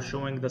where they were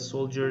showing the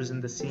soldiers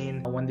in the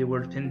scene when they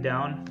were pinned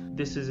down.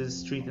 This is a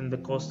street in the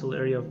coastal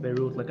area of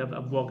Beirut.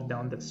 I've walked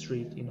down that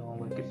street.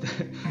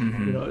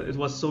 It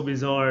was so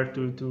bizarre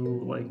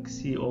to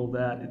see all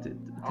that.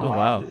 Oh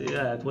wow!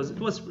 Yeah, it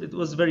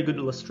was very good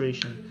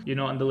illustration.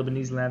 On the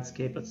Lebanese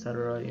landscape,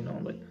 etc.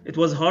 It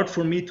was hard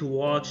for me to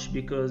watch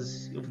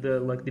because of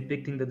the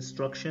depicting the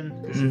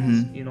destruction. This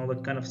is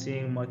kind of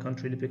seeing my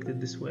country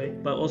depicted this way.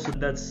 But also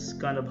that's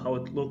kind of how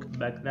it looked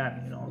back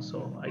then. So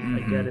I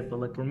get it.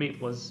 But for me,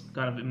 it was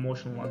kind of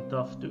emotional and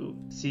tough to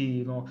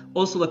see.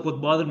 Also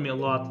what bothered me a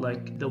lot,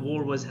 the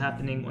war was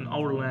happening on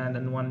our land,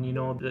 and when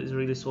the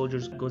Israeli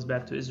soldiers goes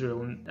back to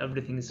Israel and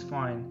everything is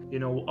fine.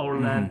 Our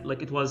land,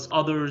 it was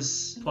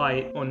others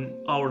fight on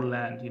our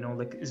land.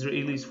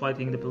 Israelis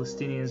fighting the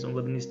Palestinians on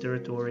Lebanese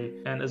territory,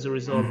 and as a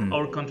result,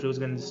 our country was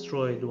getting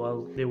destroyed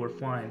while they were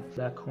fine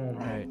back home.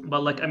 Right.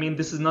 But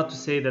this is not to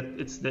say that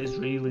it's the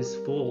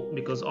Israelis' fault,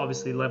 because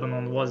obviously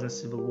Lebanon was in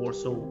civil war,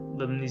 so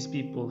Lebanese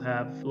people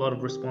have a lot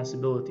of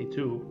responsibility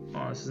too.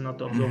 This is not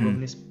to absolve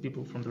Lebanese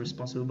people from the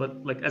responsibility,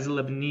 but as a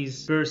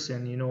Lebanese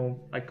person,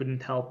 I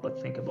couldn't help but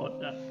think about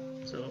that.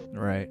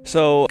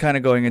 So kind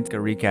of going into a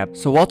recap.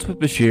 So Waltz with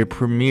Bashir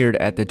premiered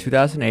at the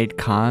 2008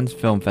 Cannes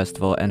Film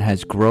Festival and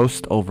has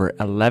grossed over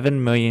 $11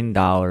 million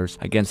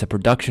against a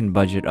production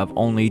budget of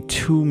only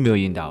 $2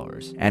 million.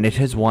 And it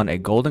has won a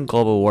Golden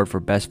Globe Award for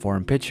Best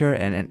Foreign Picture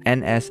and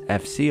an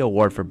NSFC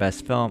Award for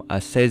Best Film, a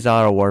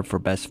César Award for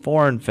Best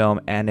Foreign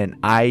Film, and an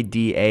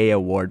IDA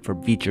Award for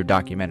Feature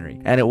Documentary.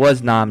 And it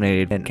was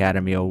nominated for an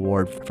Academy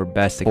Award for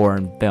Best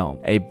Foreign Film,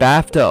 a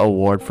BAFTA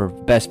Award for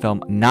Best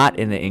Film not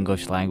in the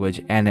English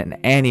language, and an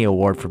Annie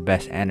Award for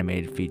Best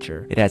Animated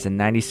Feature. It has a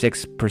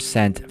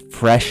 96%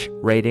 fresh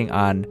rating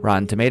on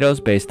Rotten Tomatoes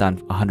based on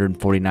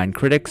 149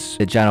 critics.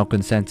 The general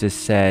consensus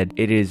said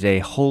it is a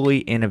wholly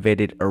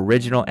innovative,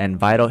 original, and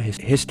vital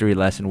history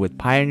lesson with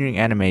pioneering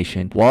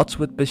animation. Waltz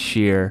with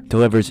Bashir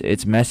delivers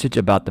its message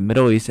about the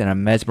Middle East in a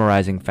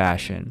mesmerizing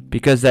fashion,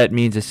 because that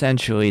means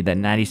essentially that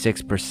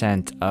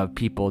 96% of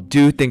people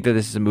do think that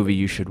this is a movie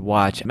you should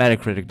watch.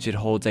 Metacritic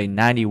holds a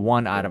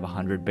 91 out of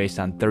 100 based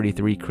on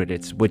 33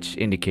 critics, which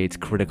indicates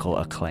critical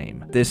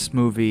acclaim. This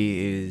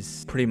movie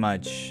is pretty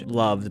much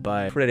loved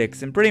by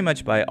critics and pretty much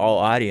much by all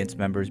audience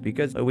members,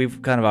 because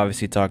we've kind of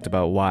obviously talked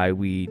about why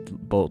we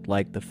both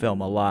like the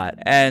film a lot.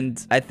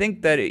 And I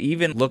think that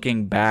even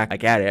looking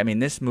back at it, I mean,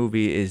 this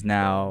movie is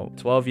now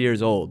 12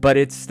 years old, but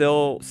it's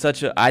still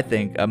such a, I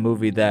think, a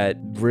movie that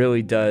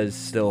really does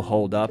still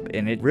hold up.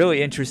 And it's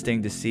really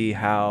interesting to see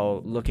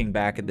how, looking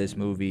back at this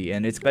movie,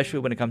 and especially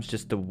when it comes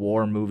just to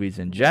war movies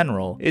in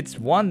general, it's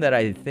one that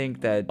I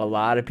think that a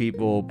lot of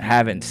people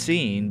haven't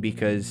seen,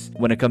 because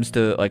when it comes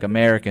to like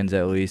Americans,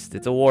 at least,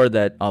 it's a war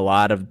that a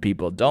lot of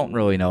people don't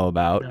really know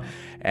about. No.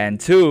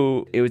 And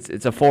two,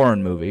 it's a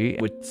foreign movie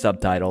with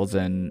subtitles,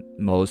 and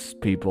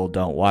most people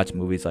don't watch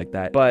movies like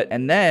that.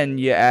 And then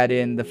you add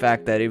in the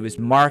fact that it was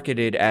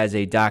marketed as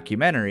a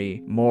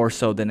documentary more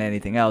so than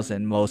anything else,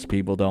 and most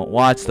people don't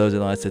watch those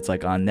unless it's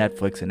like on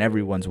Netflix and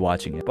everyone's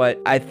watching it. But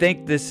I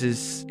think this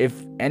is,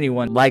 if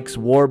anyone likes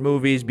war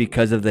movies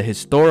because of the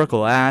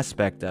historical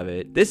aspect of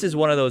it, this is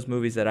one of those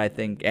movies that I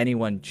think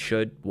anyone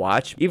should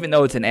watch. Even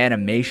though it's an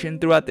animation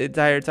throughout the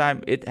entire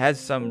time, it has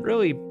some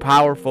really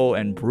powerful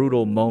and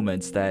brutal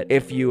moments that,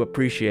 if you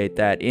appreciate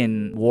that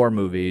in war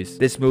movies,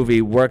 this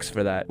movie works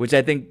for that, which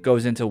I think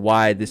goes into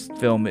why this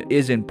film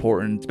is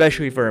important,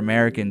 especially for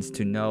Americans,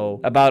 to know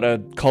about a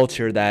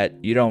culture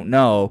that you don't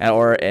know,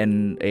 or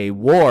in a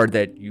war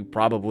that you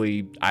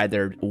probably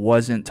either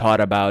wasn't taught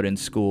about in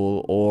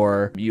school,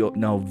 or you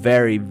know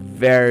very,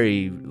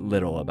 very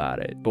little about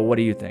it. But what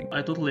do you think?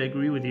 I totally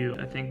agree with you.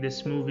 I think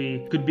this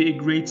movie could be a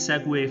great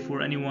segue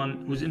for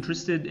anyone who's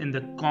interested in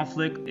the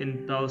conflict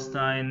in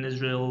Palestine,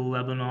 Israel,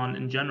 Lebanon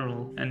in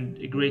general, and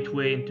a great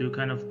way into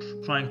kind of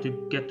trying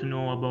to get to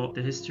know about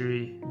the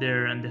history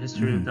there and the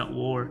history of that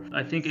war.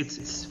 I think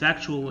it's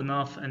factual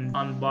enough and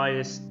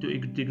unbiased to a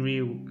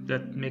degree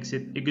that makes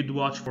it a good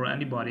watch for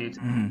anybody,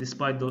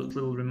 despite those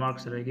little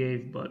remarks that I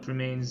gave, but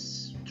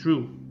remains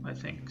true, I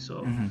think.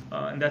 So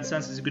in that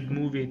sense, it's a good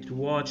movie to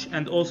watch.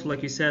 And also,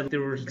 like you said,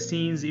 there were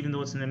scenes, even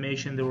though it's an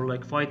animation, there were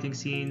like fighting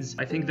scenes.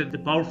 I think that the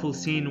powerful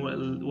scene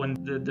when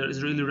the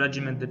Israeli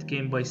regiment that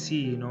came by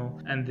sea, you know,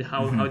 and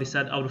how they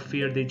said out of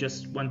fear they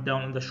just went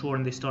down on the shore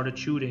and they started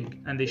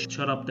shooting, and they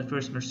shot up the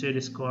first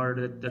Mercedes car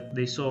that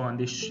they saw, and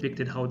they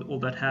depicted how all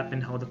that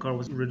happened, how the car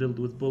was riddled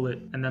with bullet.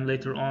 And then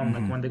later on,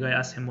 like when the guy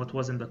asked him what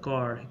was in the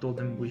car, he told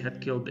him we had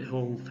killed the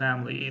whole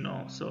family, you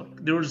know. So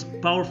there was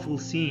powerful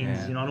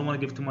scenes, you know. I don't want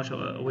to give too much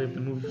away of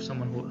the movie for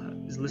someone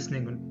who is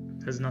listening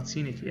and has not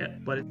seen it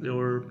yet, but there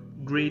were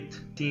great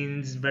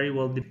scenes, very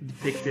well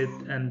depicted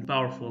and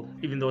powerful.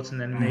 Even though it's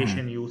an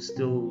animation, you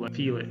still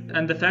feel it.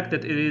 And the fact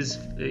that it is,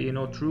 you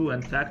know, true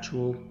and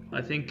factual,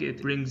 I think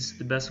it brings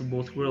the best of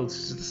both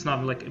worlds. It's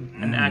not like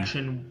an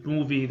action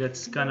movie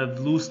that's kind of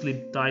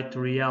loosely tied to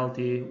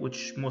reality,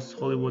 which most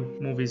Hollywood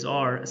movies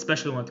are,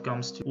 especially when it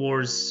comes to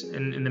wars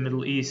in the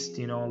Middle East.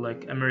 You know,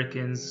 like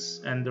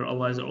Americans and their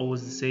allies are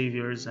always the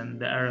saviors, and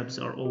the Arabs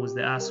are always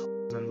the assholes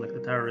and like the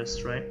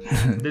terrorists, right?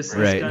 This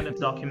kind of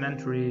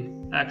documentary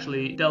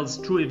actually tells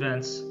true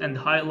events and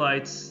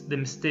highlights the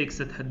mistakes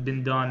that had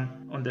been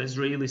done on the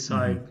Israeli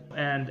side,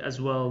 and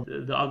as well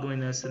the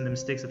ugliness and the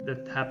mistakes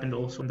that happened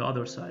also on the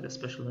other side,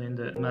 especially in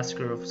the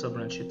massacre of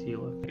Sabra and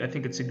Shatila. I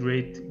think it's a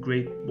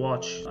great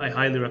watch. I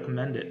highly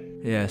recommend it.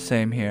 Yeah,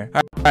 same here.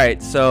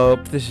 Alright, so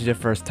if this is your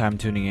first time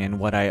tuning in,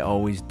 what I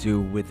always do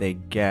with a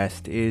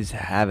guest is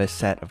have a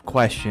set of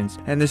questions,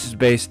 and this is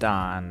based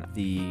on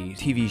the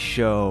TV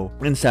show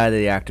Inside of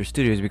the Actor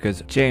Studios,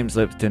 because James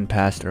Lipton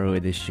passed early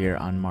this year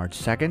on March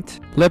 2nd.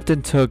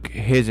 Lipton took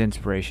his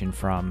inspiration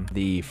from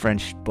the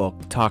French book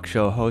talk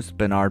show host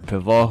Bernard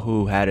Pivot,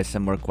 who had a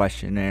similar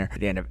questionnaire at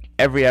the end of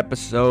every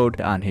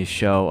episode on his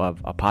show of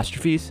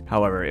apostrophes.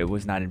 However, it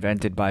was not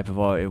invented by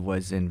Pivot, it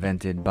was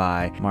invented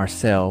by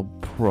Marcel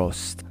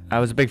Proust. I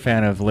was a big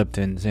fan of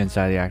Lipton's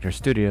Inside the Actor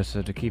Studio,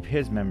 so to keep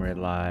his memory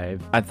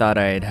alive, I thought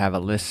I'd have a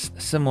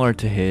list similar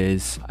to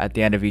his at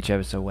the end of each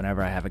episode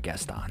whenever I have a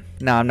guest on.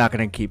 Now, I'm not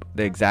going to keep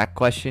the exact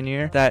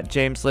questionnaire that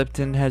James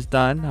Lipton has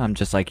done,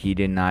 just like he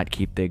did not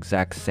keep the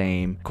exact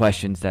same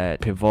questions that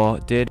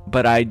Pivot did,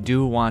 but I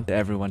do want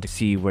everyone to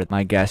see where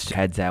my guest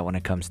heads at when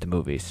it comes to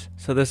movies.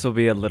 So this will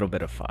be a little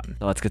bit of fun.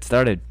 So let's get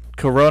started.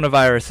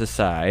 Coronavirus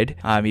aside,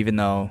 even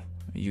though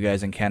you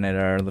guys in Canada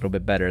are a little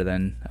bit better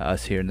than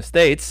us here in the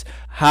States,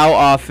 how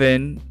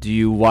often do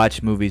you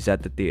watch movies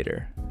at the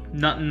theater?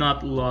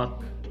 Not a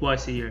lot,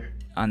 twice a year.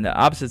 On the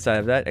opposite side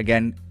of that,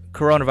 again,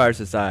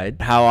 coronavirus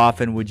aside, how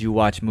often would you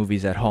watch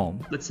movies at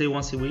home? Let's say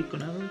once a week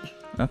on average.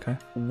 Okay.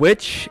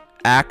 Which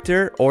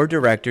actor or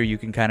director, you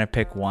can kind of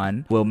pick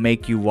one, will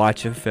make you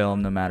watch a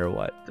film no matter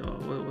what?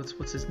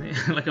 What's his name?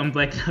 Like, I'm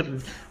blanking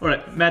out.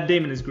 Alright, Matt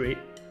Damon is great.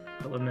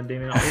 I love Matt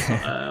Damon.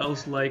 I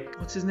also like,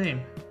 what's his name?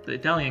 The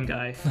Italian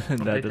guy. That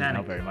doesn't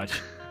help very much.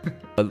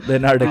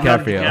 Leonardo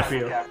DiCaprio.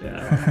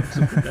 Yeah, I'm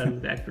super bad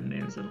with actor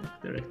names and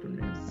director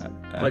names.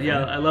 But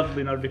yeah, I love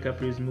Leonardo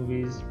DiCaprio's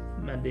movies,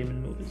 Matt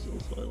Damon movies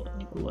also.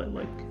 I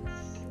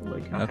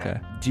like him. Okay.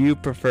 Do you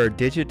prefer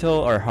digital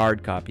or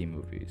hard copy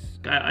movies?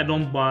 I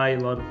don't buy a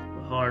lot of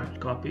hard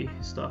copy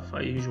stuff.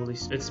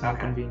 It's more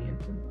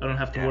convenient. I don't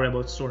have to worry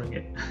about storing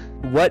it.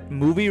 What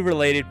movie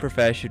related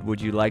profession would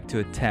you like to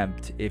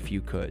attempt if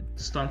you could?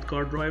 Stunt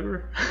car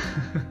driver.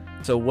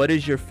 So what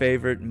is your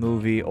favorite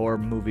movie or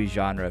movie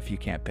genre if you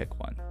can't pick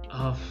one?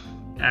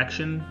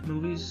 Action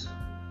movies.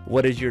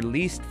 What is your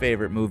least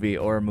favorite movie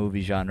or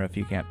movie genre if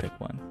you can't pick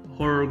one?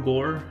 Horror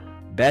gore.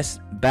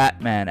 Best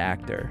Batman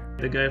actor.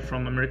 The guy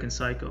from American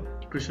Psycho,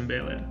 Christian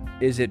Bale. Yeah.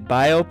 Is it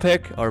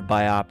biopic or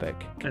biopic?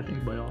 I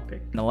think biopic.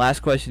 And the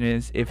last question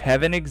is, if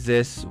heaven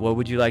exists, what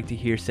would you like to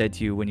hear said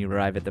to you when you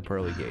arrive at the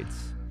pearly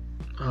gates?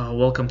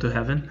 Welcome to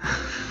heaven.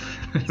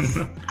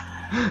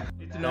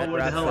 Need to know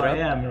where the hell I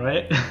am,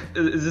 right?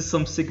 Is this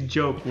some sick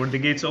joke where the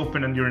gates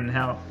open and you're in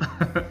hell?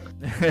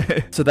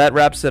 So that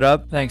wraps it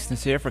up. Thanks,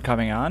 Nasir, for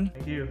coming on.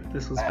 Thank you.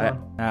 This was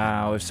fun.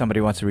 Now, if somebody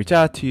wants to reach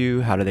out to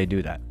you, how do they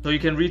do that? So you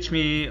can reach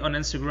me on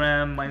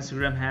Instagram. My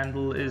Instagram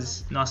handle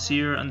is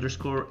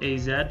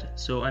Nasir_AZ.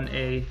 So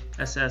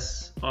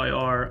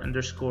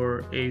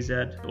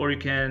NASSIR_AZ. Or you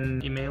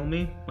can email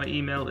me. My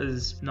email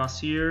is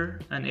Nasir,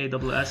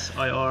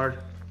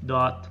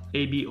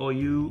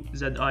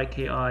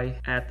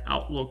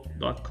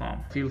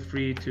 NASSIR.ABOUZIKI@outlook.com. Feel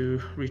free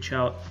to reach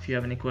out if you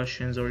have any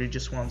questions or you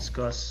just want to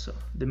discuss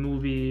the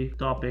movie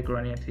topic or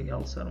anything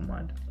else. I don't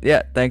mind.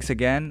 Yeah, thanks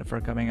again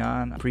for coming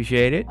on.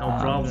 Appreciate it. No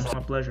problem. It's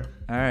my pleasure.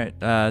 All right.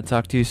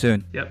 Talk to you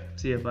soon. Yep.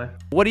 See ya. Bye.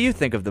 What do you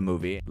think of the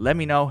movie? Let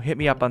me know. Hit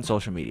me up on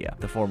social media.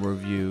 The Formal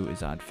Review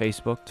is on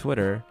Facebook,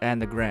 Twitter,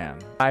 and the Gram.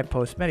 I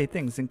post many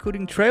things,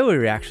 including trailer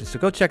reactions, so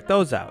go check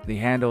those out. The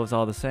handle is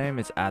all the same.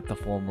 It's at The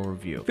Formal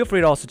Review. Feel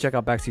free to also check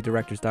out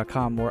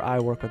backseatdirectors.com, where I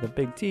work with a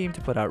big team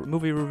to put out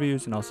movie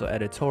reviews and also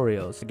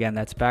editorials. Again,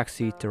 that's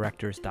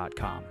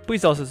backseatdirectors.com.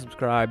 Please also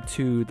subscribe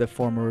to The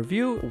Formal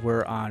Review.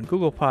 We're on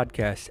Google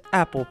Podcasts,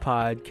 Apple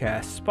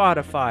Podcasts,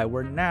 Spotify.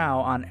 We're now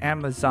on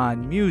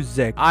Amazon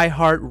Music,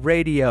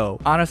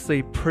 iHeartRadio.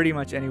 Honestly, pretty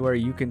much anywhere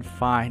you can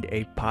find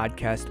a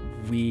podcast,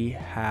 we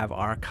have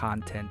our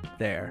content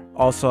there.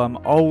 Also, I'm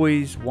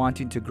always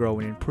wanting to grow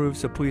and improve,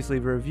 so please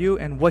leave a review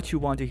and what you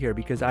want to hear,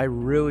 because I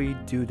really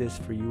do this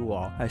for you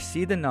all. I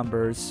see the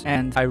numbers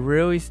and I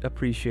really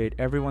appreciate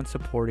everyone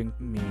supporting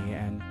me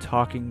and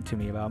talking to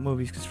me about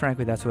movies, because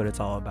frankly, that's what it's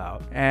all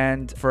about.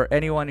 And for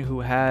anyone who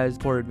has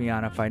supported me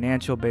on a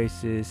financial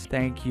basis,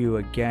 thank you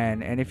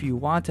again. And if you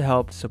want to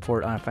help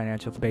support on a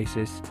financial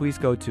basis, please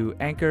go to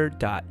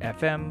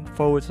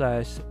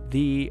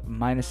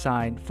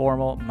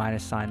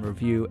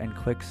anchor.fm/the-formal-review and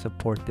click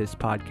support this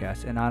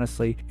podcast. And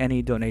honestly,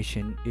 any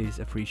donation is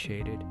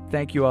appreciated.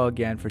 Thank you all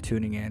again for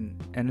tuning in.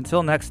 And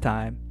until next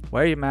time,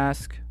 wear your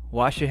mask,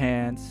 wash your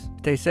hands,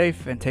 stay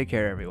safe, and take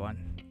care, everyone.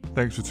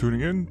 Thanks for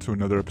tuning in to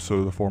another episode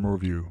of The Formal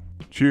Review.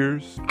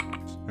 Cheers,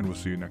 and we'll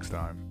see you next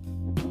time.